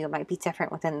each of you it might be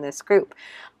different within this group,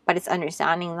 but it's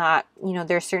understanding that, you know,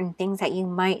 there's certain things that you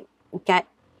might get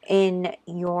in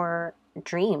your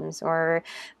dreams, or,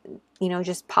 you know,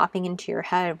 just popping into your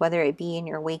head, whether it be in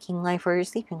your waking life or your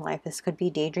sleeping life. This could be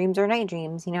daydreams or night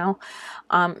dreams, you know,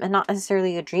 and not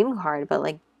necessarily a dream card, but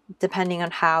like depending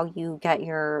on how you get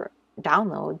your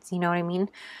downloads, you know what I mean?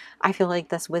 I feel like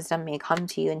this wisdom may come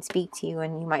to you and speak to you,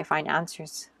 and you might find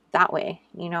answers that way,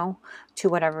 you know, to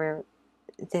whatever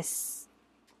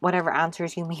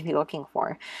answers you may be looking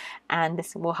for. And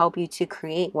this will help you to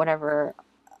create whatever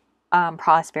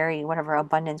prosperity, whatever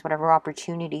abundance, whatever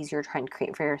opportunities you're trying to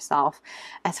create for yourself,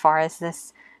 as far as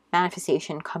this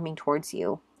manifestation coming towards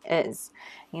you is.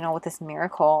 You know, with this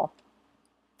miracle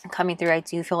coming through, I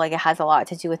do feel like it has a lot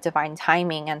to do with divine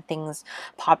timing and things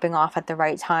popping off at the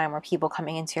right time, or people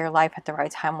coming into your life at the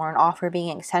right time, or an offer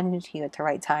being extended to you at the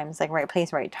right time. It's like right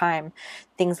place, right time,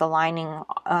 things aligning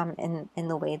in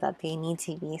the way that they need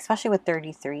to be, especially with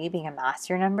 33 being a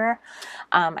master number.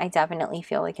 I definitely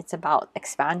feel like it's about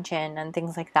expansion and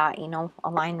things like that, you know,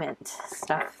 alignment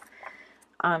stuff.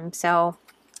 So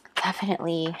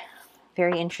definitely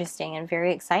very interesting and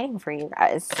very exciting for you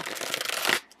guys.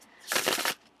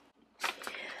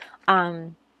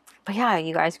 But yeah,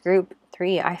 you guys, group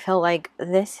 3, I feel like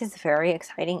this is very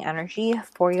exciting energy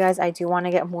for you guys. I do want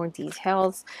to get more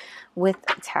details with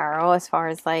tarot as far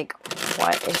as like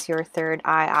what is your third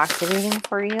eye activating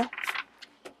for you.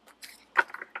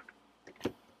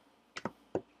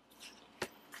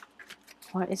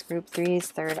 What is group 3's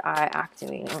third eye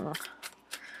activating?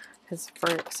 Because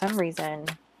for some reason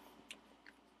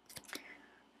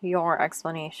your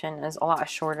explanation is a lot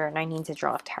shorter and I need to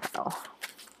draw tarot.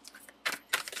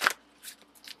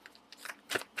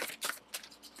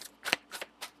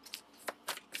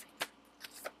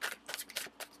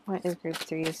 What is group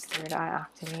 3's third eye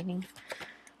activating?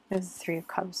 This is 3 of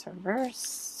Cups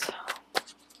reversed.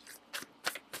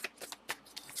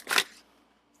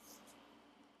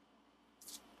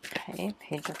 Okay,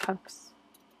 Page of Cups.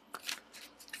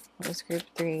 What is group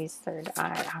 3's third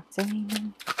eye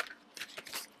activating?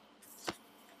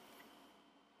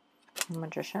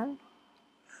 Magician.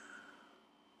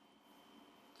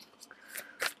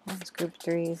 What is group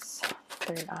 3's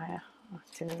third eye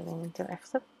activating? Did I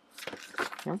flip?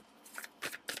 No.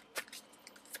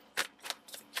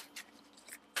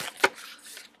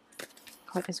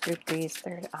 What is group 3's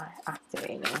third eye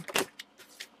activating?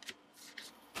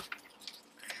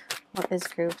 What is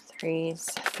group 3's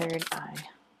third eye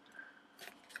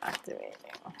activating?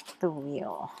 The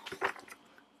Wheel.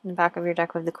 In the back of your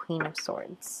deck with the Queen of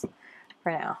Swords.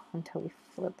 For now, until we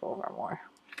flip over more.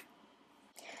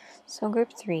 So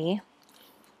group 3.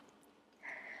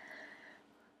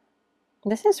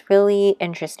 This is really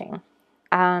interesting.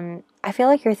 I feel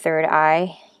like your third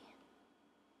eye,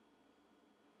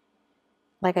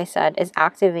 like I said, is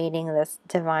activating this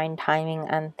divine timing,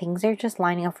 and things are just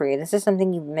lining up for you. This is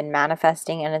something you've been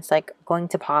manifesting, and it's like going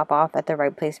to pop off at the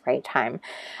right place, right time.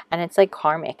 And it's like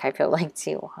karmic, I feel like,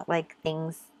 too. Like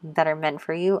things that are meant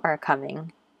for you are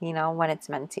coming, you know, when it's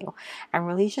meant to. And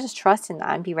really just trust in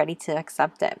that and be ready to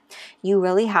accept it. You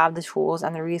really have the tools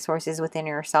and the resources within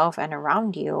yourself and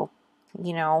around you,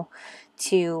 you know,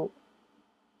 to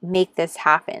make this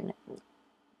happen.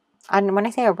 And when I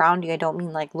say around you, I don't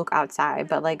mean like look outside,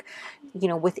 but like, you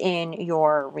know, within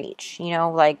your reach, you know,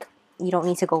 like you don't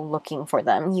need to go looking for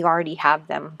them. You already have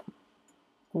them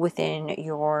within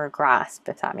your grasp,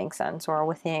 if that makes sense, or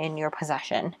within your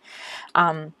possession.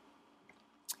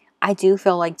 I do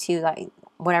feel like too that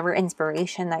whatever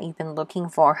inspiration that you've been looking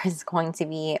for is going to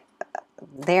be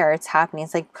there. It's happening.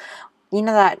 It's like, you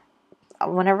know, that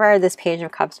whenever this Page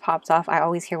of Cups pops off, I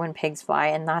always hear when pigs fly,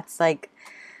 and that's like,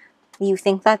 you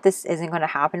think that this isn't going to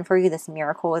happen for you, this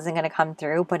miracle isn't going to come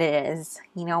through, but it is.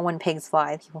 You know, when pigs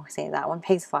fly, people say that when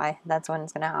pigs fly, that's when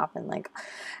it's going to happen. Like,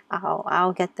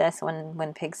 I'll get this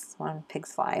when pigs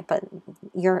fly, but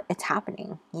it's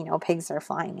happening. You know, pigs are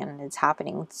flying and it's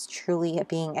happening. It's truly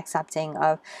being accepting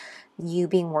of you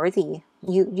being worthy.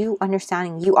 You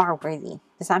understanding you are worthy.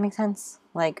 Does that make sense?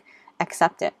 Like,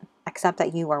 accept it. accept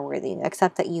that you are worthy.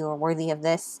 Accept that you are worthy of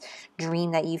this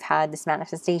dream that you've had, this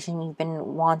manifestation you've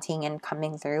been wanting and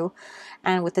coming through.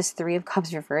 And with this Three of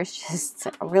Cups reversed, just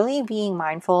really being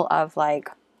mindful of like,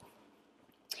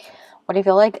 what I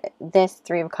feel like this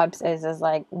Three of Cups is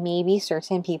like maybe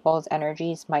certain people's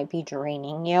energies might be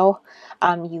draining you.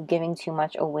 You giving too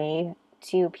much away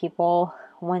to people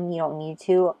when you don't need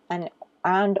to, and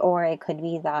or it could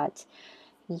be that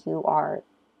you are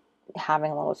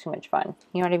having a little too much fun.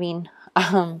 You know what I mean?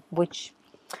 Which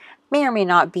may or may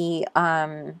not be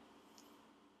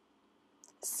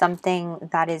something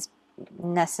that is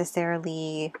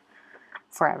necessarily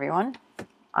for everyone.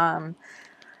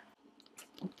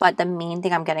 But the main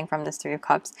thing I'm getting from this Three of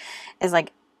Cups is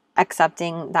like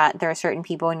accepting that there are certain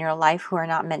people in your life who are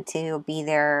not meant to be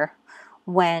there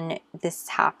when this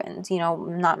happens. You know,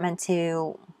 not meant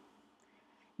to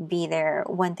be there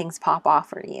when things pop off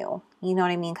for you. You know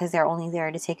what I mean? Because they're only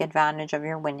there to take advantage of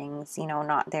your winnings, you know,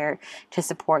 not there to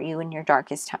support you in your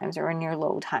darkest times or in your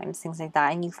low times, things like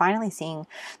that. And you finally seeing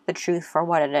the truth for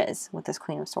what it is with this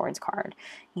Queen of Swords card.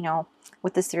 You know,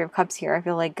 with this Three of Cups here, I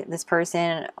feel like this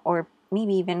person, or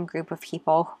maybe even group of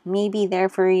people, may be there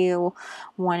for you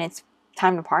when it's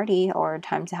time to party or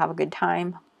time to have a good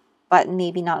time, but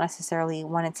maybe not necessarily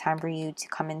when it's time for you to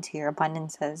come into your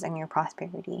abundances and your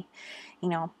prosperity, you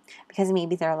know, because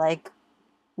maybe they're like,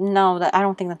 no, that I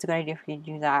don't think that's a good idea for you to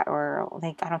do that, or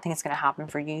like, I don't think it's going to happen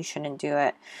for you, you shouldn't do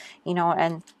it, you know.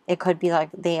 And it could be like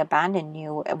they abandoned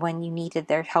you when you needed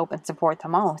their help and support the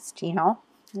most, you know.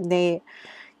 They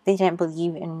didn't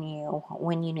believe in you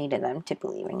when you needed them to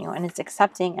believe in you. And it's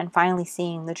accepting and finally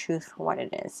seeing the truth for what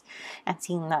it is, and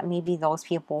seeing that maybe those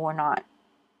people were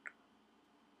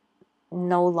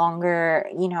no longer,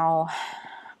 you know,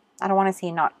 I don't want to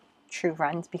say not true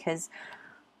friends, because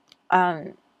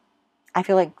I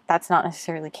feel like that's not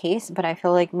necessarily the case, but I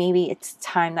feel like maybe it's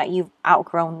time that you've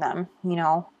outgrown them, you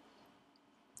know.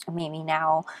 Maybe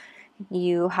now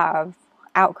you have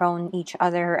outgrown each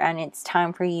other and it's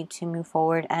time for you to move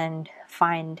forward and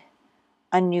find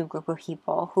a new group of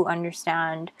people who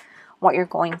understand what you're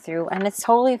going through. And it's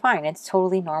totally fine. It's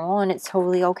totally normal and it's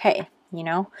totally okay, you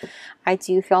know. I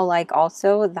do feel like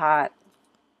also that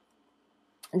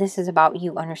this is about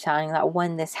you understanding that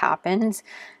when this happens,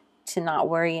 to not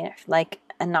worry, like,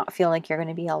 and not feel like you're going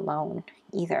to be alone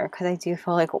either. Because I do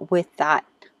feel like with that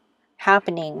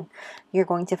happening, you're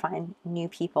going to find new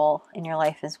people in your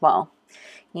life as well.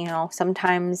 You know,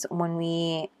 sometimes when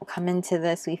we come into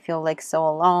this, we feel like so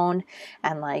alone,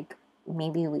 and like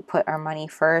maybe we put our money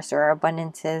first or our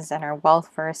abundances and our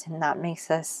wealth first, and that makes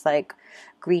us like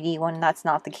greedy when that's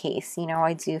not the case. You know,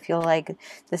 I do feel like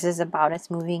this is about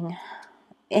us moving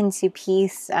into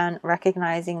peace and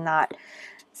recognizing that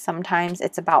sometimes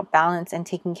it's about balance and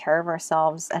taking care of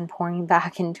ourselves and pouring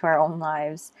back into our own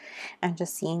lives, and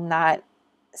just seeing that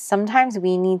sometimes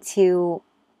we need to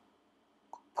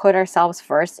put ourselves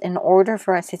first in order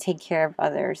for us to take care of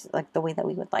others like the way that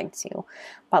we would like to.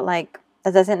 But like,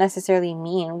 that doesn't necessarily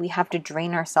mean we have to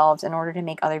drain ourselves in order to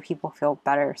make other people feel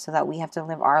better, so that we have to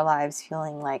live our lives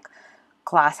feeling like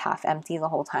glass half empty the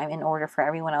whole time in order for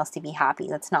everyone else to be happy.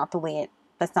 That's not the way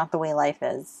life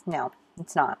is. No,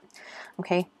 it's not.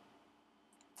 Okay?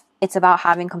 It's about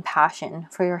having compassion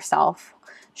for yourself,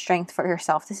 strength for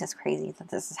yourself. This is crazy that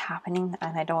this is happening,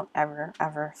 and I don't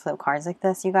ever flip cards like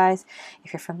this, you guys.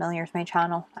 If you're familiar with my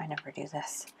channel, I never do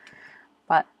this.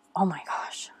 But oh my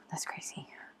gosh, that's crazy.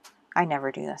 I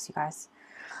never do this, you guys.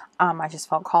 I just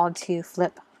felt called to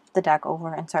flip the deck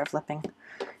over and start flipping.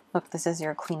 Look, this is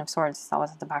your Queen of Swords. That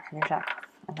was at the back of your deck.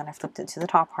 And then I flipped it to the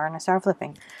top part and I started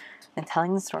flipping and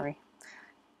telling the story.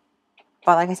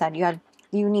 But like I said,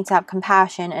 you need to have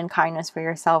compassion and kindness for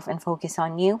yourself and focus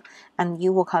on you, and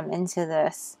you will come into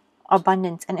this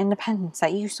abundance and independence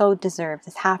that you so deserve,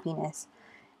 this happiness.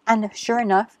 And sure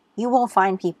enough, you will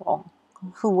find people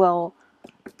who will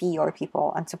be your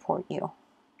people and support you.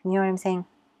 You know what I'm saying?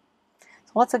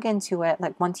 So let's look into it.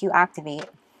 Like, once you activate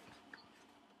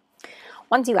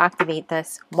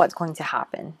this, what's going to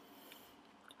happen?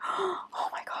 Oh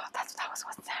my God, that was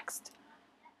what's next.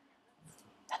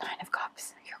 The Nine of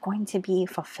Cups. You're going to be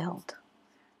fulfilled.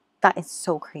 That is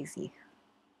so crazy.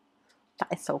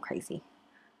 That is so crazy.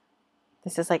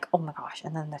 This is like, oh my gosh.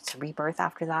 And then there's rebirth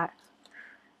after that.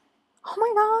 Oh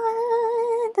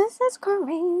my God, this is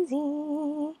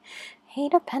crazy.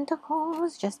 Eight of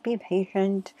Pentacles. Just be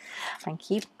patient and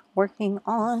keep working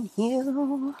on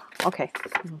you. Okay,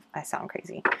 I sound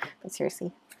crazy, but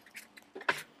seriously,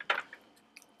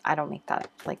 I don't make that,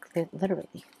 like,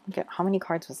 literally. Look at how many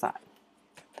cards was that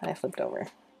I flipped over.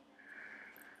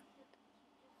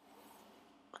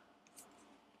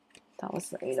 That was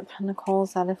the Eight of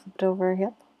Pentacles that I flipped over.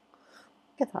 Yep.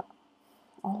 Look at that.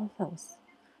 All of those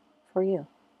for you.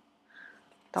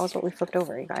 That was what we flipped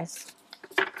over, you guys.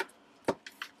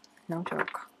 No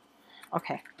joke.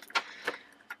 Okay.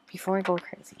 Before I go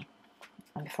crazy,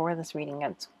 and before this reading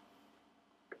gets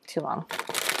too long,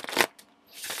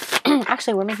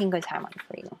 actually, we're making good time on it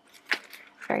for you.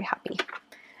 Very happy.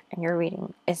 And your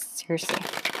reading is seriously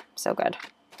so good.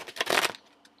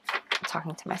 I'm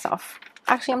talking to myself.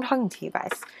 Actually, I'm talking to you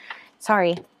guys.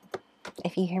 Sorry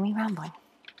if you hear me rambling.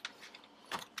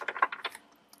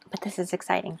 But this is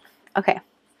exciting. Okay.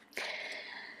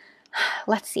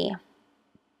 Let's see.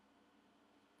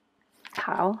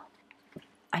 How?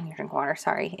 I need to drink water.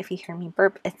 Sorry if you hear me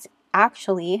burp. It's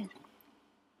actually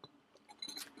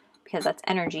because that's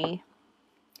energy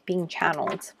being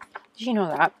channeled. Did you know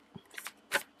that?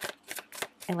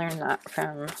 I learned that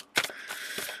from...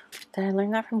 Did I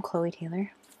learn that from Chloe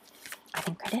Taylor? I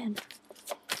think I did.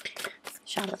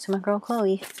 Shout out to my girl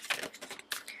Chloe.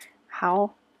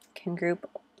 How can group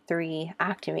 3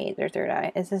 activate their third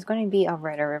eye? Is this going to be a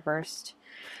red or reversed?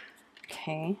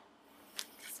 Okay.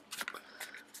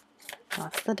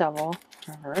 That's the double.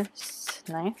 Reverse.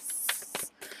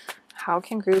 Nice. How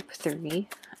can group 3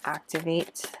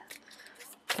 activate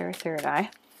their third eye?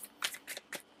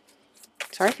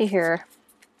 Sorry if you hear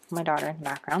my daughter in the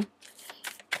background.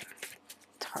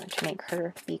 It's hard to make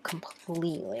her be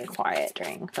completely quiet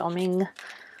during filming.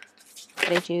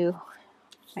 But I do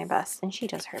my best, and she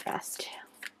does her best.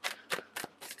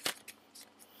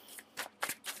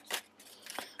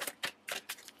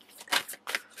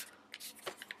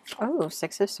 Oh,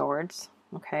 6 of Swords.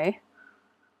 Okay.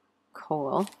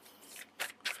 Cool.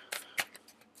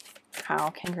 How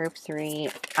can group 3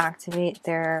 activate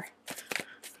their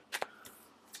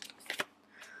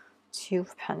 2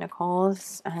 of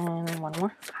Pentacles? And one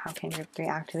more. How can group 3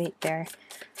 activate their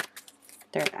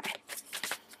third eye?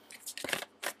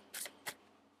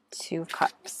 2 of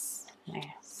Cups.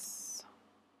 Nice.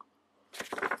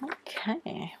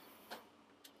 Okay.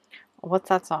 What's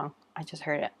that song? I just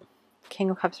heard it. King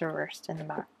of Cups reversed in the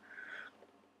back.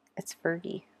 It's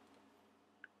Fergie.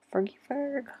 Fergie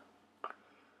Ferg.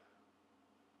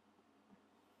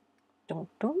 Dunk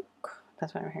dunk.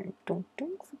 That's what I'm hearing. Dunk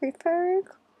dunk Fergie Ferg.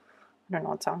 I don't know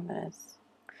what song that is.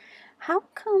 How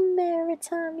come every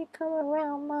time you come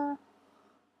around my...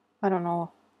 I don't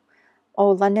know.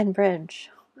 Oh, London Bridge.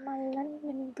 My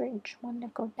London Bridge wanna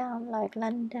go down like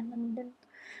London, London.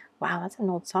 Wow, that's an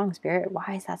old song, Spirit.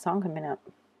 Why is that song coming up?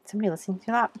 Somebody listening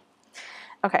to that?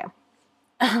 Okay.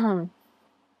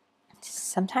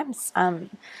 Sometimes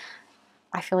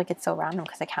I feel like it's so random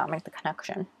because I can't make the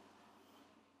connection.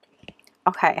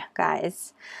 Okay,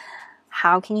 guys.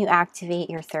 How can you activate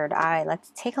your third eye?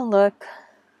 Let's take a look.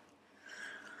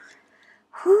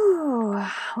 Whew.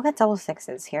 We got double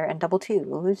 6s here and double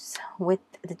 2s with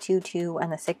the 2, 2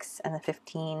 and the 6 and the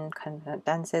 15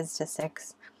 condenses to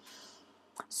 6.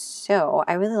 So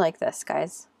I really like this,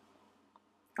 guys.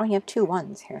 Oh, you have 2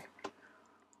 1s here.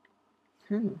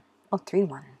 Oh, 3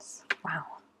 1s. Wow.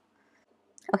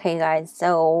 Okay, guys.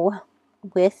 So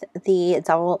with the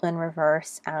double in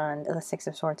reverse and the 6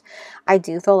 of Swords, I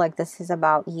do feel like this is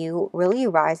about you really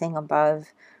rising above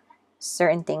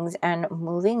certain things and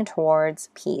moving towards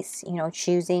peace. You know,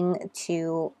 choosing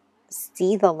to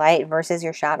see the light versus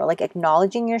your shadow, like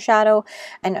acknowledging your shadow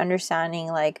and understanding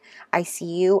like, I see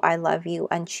you, I love you,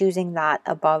 and choosing that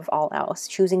above all else,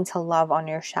 choosing to love on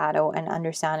your shadow and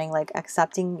understanding like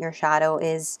accepting your shadow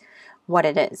is what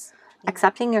it is,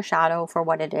 accepting your shadow for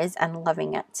what it is and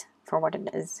loving it for what it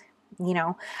is. You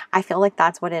know, I feel like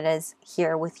that's what it is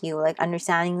here with you, like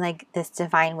understanding like this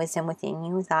divine wisdom within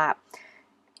you that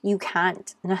you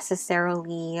can't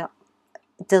necessarily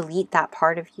delete that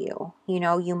part of you. You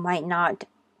know, you might not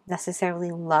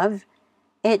necessarily love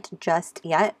it just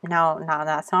yet. Now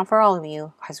that's not for all of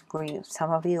you, because some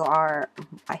of you are,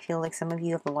 I feel like some of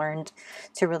you have learned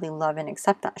to really love and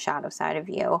accept that shadow side of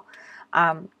you,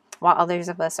 while others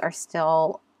of us are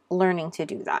still learning to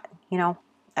do that. You know,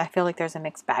 I feel like there's a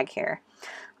mixed bag here.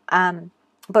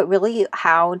 But really,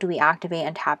 how do we activate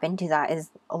and tap into that is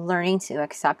learning to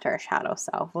accept our shadow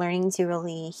self, learning to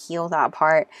really heal that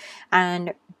part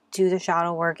and do the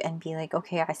shadow work and be like,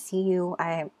 okay, I see you,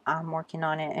 I'm working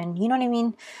on it. And you know what I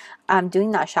mean?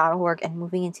 Doing that shadow work and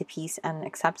moving into peace and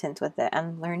acceptance with it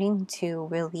and learning to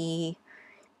really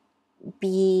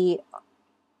be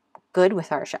good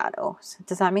with our shadows.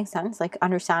 Does that make sense? Like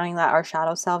understanding that our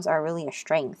shadow selves are really a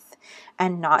strength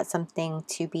and not something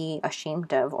to be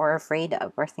ashamed of or afraid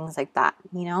of or things like that,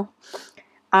 you know?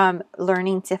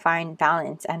 learning to find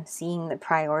balance and seeing the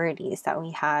priorities that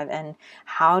we have, and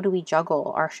how do we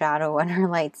juggle our shadow and our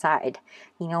light side,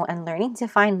 you know, and learning to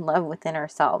find love within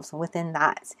ourselves, within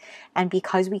that. And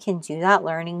because we can do that,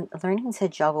 learning to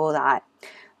juggle that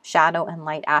shadow and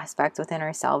light aspect within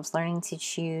ourselves, learning to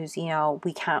choose, you know,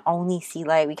 we can't only see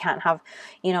light, we can't have,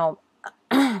 you know,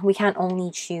 we can't only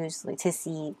choose to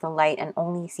see the light and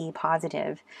only see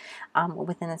positive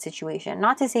within the situation.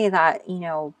 Not to say that, you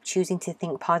know, choosing to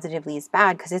think positively is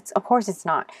bad, because it's, of course it's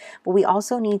not, but we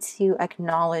also need to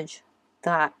acknowledge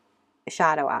that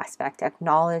shadow aspect,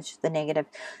 acknowledge the negative,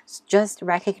 just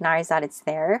recognize that it's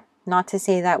there. Not to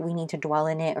say that we need to dwell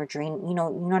in it or dream, you know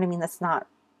what I mean? That's not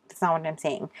what I'm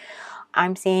saying.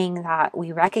 I'm saying that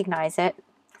we recognize it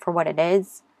for what it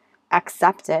is,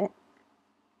 accept it,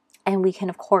 and we can,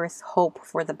 of course, hope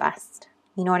for the best.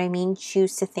 You know what I mean?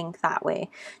 Choose to think that way.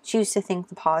 Choose to think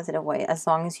the positive way, as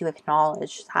long as you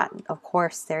acknowledge that, of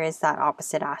course, there is that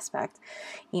opposite aspect.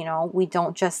 You know, we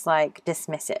don't just like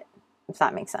dismiss it, if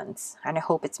that makes sense. And I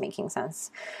hope it's making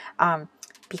sense.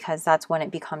 Because that's when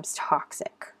it becomes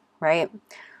toxic, right?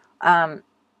 And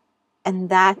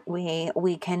that way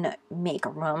we can make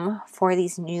room for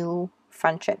these new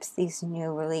friendships, these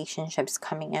new relationships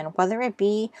coming in, whether it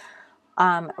be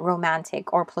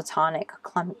romantic or platonic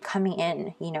coming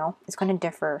in. You know, it's going to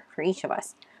differ for each of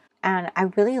us. And I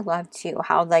really love too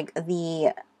how like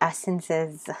the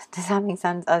essences, does that make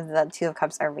sense, of the Two of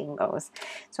Cups are rainbows.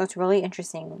 So it's really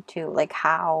interesting too, like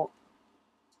how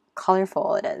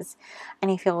colorful it is.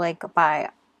 And I feel like by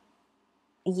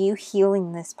you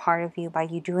healing this part of you, by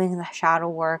you doing the shadow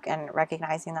work and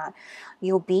recognizing that,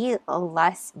 you'll be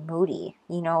less moody,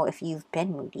 you know, if you've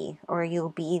been moody, or you'll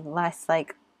be less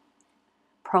like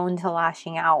prone to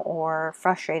lashing out or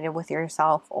frustrated with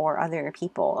yourself or other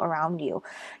people around you.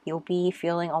 You'll be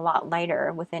feeling a lot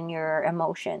lighter within your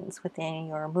emotions, within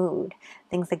your mood,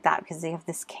 things like that, because they have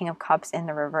this King of Cups in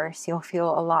the reverse. You'll feel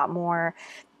a lot more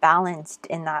balanced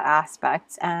in that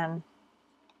aspect. And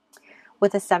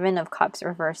with the Seven of Cups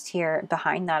reversed here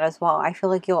behind that as well, I feel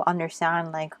like you'll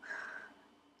understand like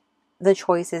the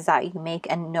choices that you make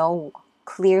and know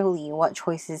clearly what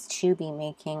choices to be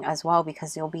making as well,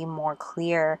 because you'll be more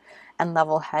clear and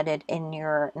level-headed in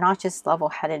your, not just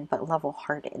level-headed, but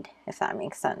level-hearted, if that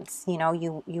makes sense. You know,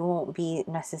 you won't be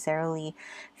necessarily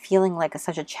feeling like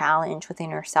such a challenge within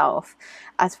yourself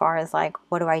as far as like,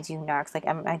 what do I do next? Like,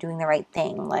 am I doing the right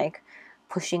thing? Like,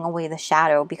 pushing away the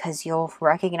shadow, because you'll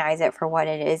recognize it for what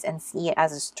it is and see it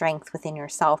as a strength within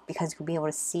yourself, because you'll be able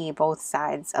to see both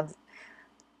sides of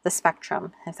the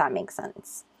spectrum, if that makes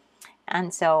sense.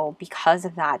 And so because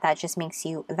of that, that just makes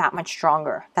you that much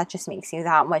stronger. That just makes you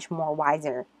that much more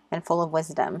wiser and full of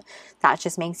wisdom. That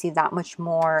just makes you that much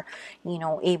more, you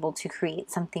know, able to create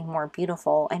something more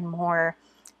beautiful and more,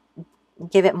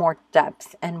 give it more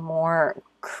depth and more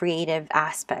creative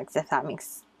aspects, if that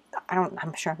makes,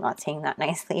 I'm sure I'm not saying that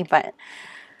nicely, but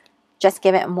just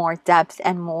give it more depth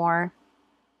and more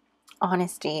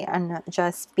honesty, and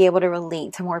just be able to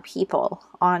relate to more people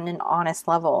on an honest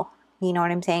level. You know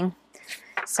what I'm saying?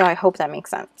 So I hope that makes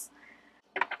sense.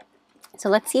 So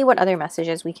let's see what other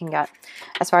messages we can get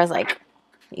as far as like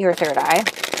your third eye.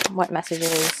 What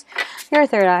messages your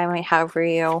third eye might have for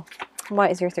you.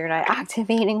 What is your third eye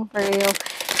activating for you?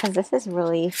 Because this is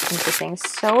really interesting.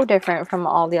 So different from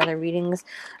all the other readings.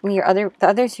 I mean, the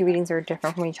other two readings are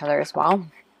different from each other as well.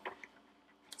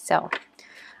 So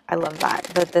I love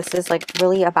that. But this is like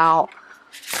really about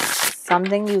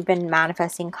something you've been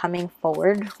manifesting coming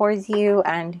forward towards you,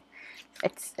 and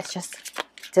it's just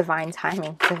divine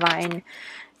timing, divine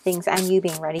things, and you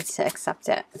being ready to accept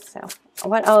it. So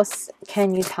what else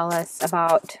can you tell us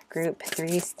about group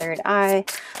 3's third eye?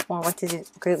 Or what does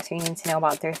group 3 need to know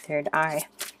about their third eye?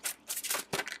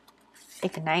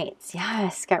 Ignites.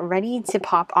 Yes, get ready to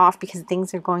pop off, because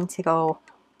things are going to go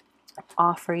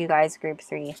off for you guys, group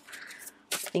 3.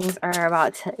 Things are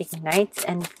about to ignite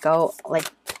and go,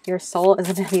 like your soul is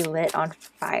going to be lit on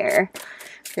fire,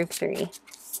 group 3.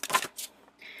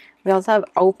 We also have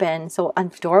open, so a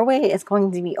doorway is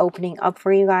going to be opening up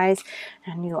for you guys,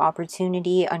 a new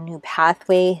opportunity, a new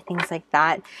pathway, things like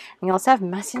that. And you also have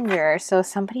messenger, so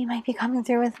somebody might be coming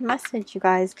through with a message, you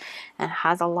guys, and it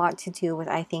has a lot to do with,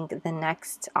 I think, the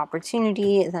next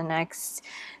opportunity, the next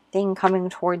thing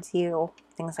coming towards you,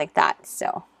 things like that.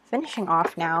 So finishing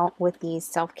off now with these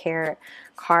self-care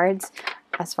cards,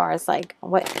 as far as like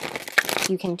what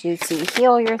you can do to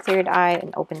heal your third eye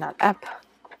and open that up.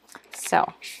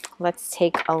 So let's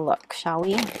take a look, shall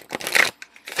we?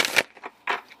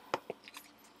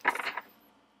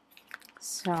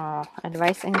 So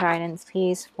advice and guidance,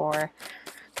 please, for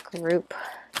group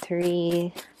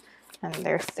 3 and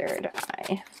their third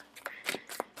eye.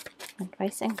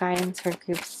 Advice and guidance for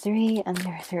group 3 and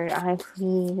their third eye,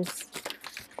 please.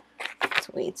 It's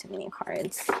way too many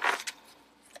cards.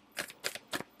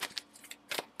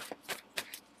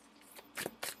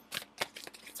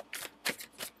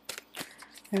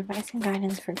 Advice and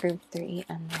guidance for group 3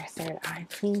 and their third eye,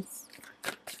 please.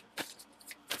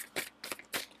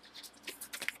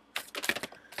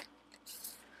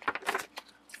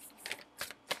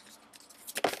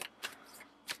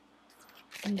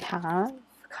 We have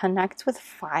connect with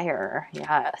fire.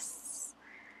 Yes,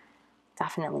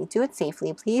 definitely do it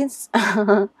safely, please.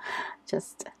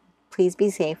 Just please be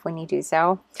safe when you do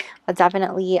so. But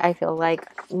definitely, I feel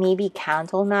like maybe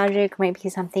candle magic might be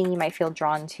something you might feel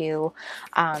drawn to.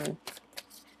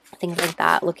 Things like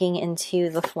that, looking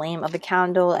into the flame of a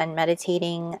candle and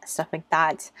meditating, stuff like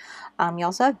that. You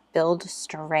also have build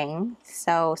strength,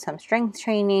 so some strength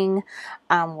training,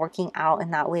 working out in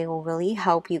that way will really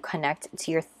help you connect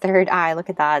to your third eye. Look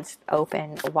at that, it's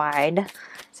open wide.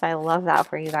 So I love that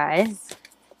for you guys.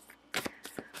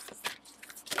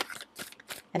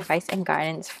 Advice and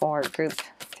guidance for group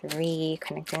 3,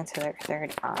 connecting to their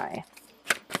third eye.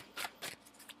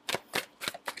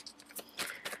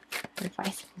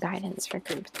 Advice and guidance for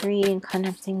group 3 and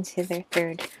connecting to their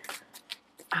third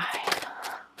eye.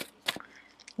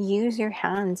 Use your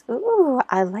hands. Ooh,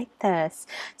 I like this.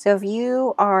 So if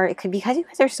you are, it could be because you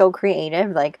guys are so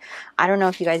creative, like I don't know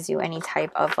if you guys do any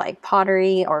type of like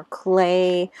pottery or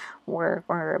clay work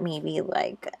or maybe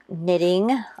like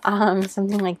knitting,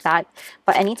 something like that,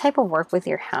 but any type of work with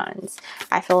your hands.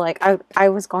 I feel like I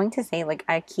was going to say, like,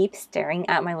 I keep staring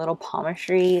at my little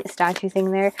palmistry statue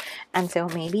thing there, and so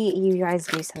maybe you guys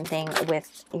do something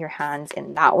with your hands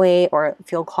in that way, or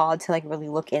feel called to like really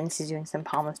look into doing some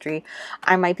palmistry.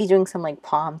 I might be doing some like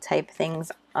palm type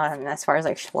things as far as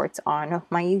like shorts on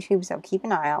my YouTube, so keep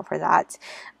an eye out for that,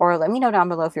 or let me know down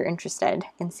below if you're interested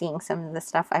in seeing some of the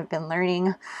stuff I've been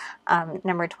learning.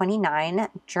 Number 29,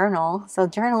 journal. So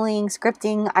journaling,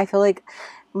 scripting, I feel like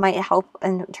might help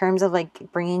in terms of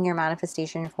like bringing your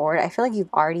manifestation forward. I feel like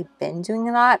you've already been doing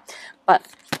that, but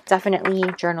definitely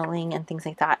journaling and things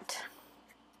like that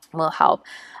will help.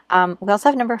 We also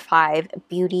have number 5,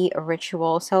 beauty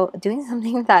ritual. So doing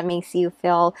something that makes you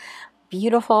feel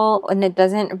beautiful, and it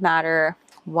doesn't matter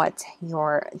what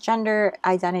your gender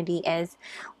identity is.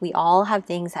 We all have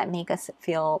things that make us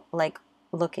feel like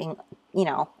looking, you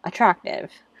know,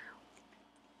 attractive.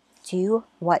 Do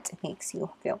what makes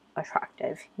you feel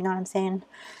attractive. You know what I'm saying?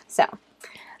 So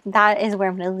that is where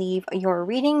I'm going to leave your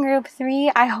reading group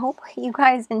 3. I hope you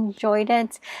guys enjoyed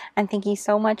it, and thank you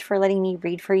so much for letting me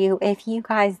read for you. If you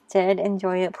guys did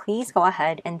enjoy it, please go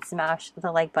ahead and smash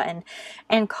the like button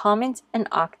and comment an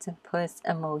octopus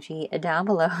emoji down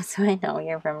below so I know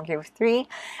you're from group 3,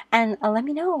 and let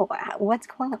me know what's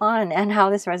going on and how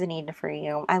this resonated for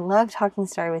you. I love talking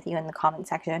story with you in the comment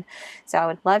section, so I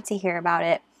would love to hear about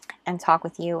it and talk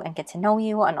with you and get to know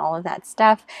you and all of that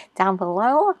stuff down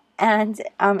below. And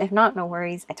if not, no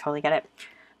worries, I totally get it.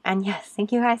 And yes,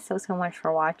 thank you guys so much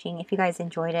for watching. If you guys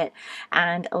enjoyed it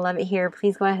and love it here,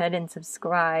 please go ahead and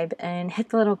subscribe and hit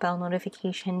the little bell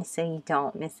notification so you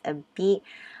don't miss a beat.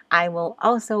 I will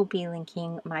also be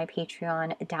linking my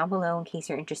Patreon down below in case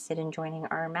you're interested in joining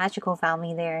our magical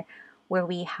family there, where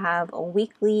we have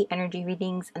weekly energy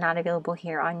readings not available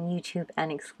here on YouTube, and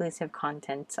exclusive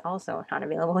content also not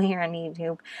available here on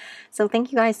YouTube. So thank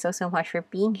you guys so much for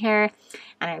being here,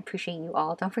 and I appreciate you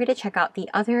all. Don't forget to check out the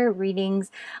other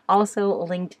readings also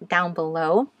linked down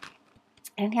below.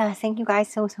 And yeah, thank you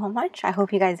guys so much. I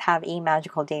hope you guys have a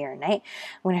magical day or night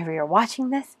whenever you're watching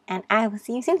this, and I will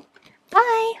see you soon.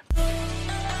 Bye!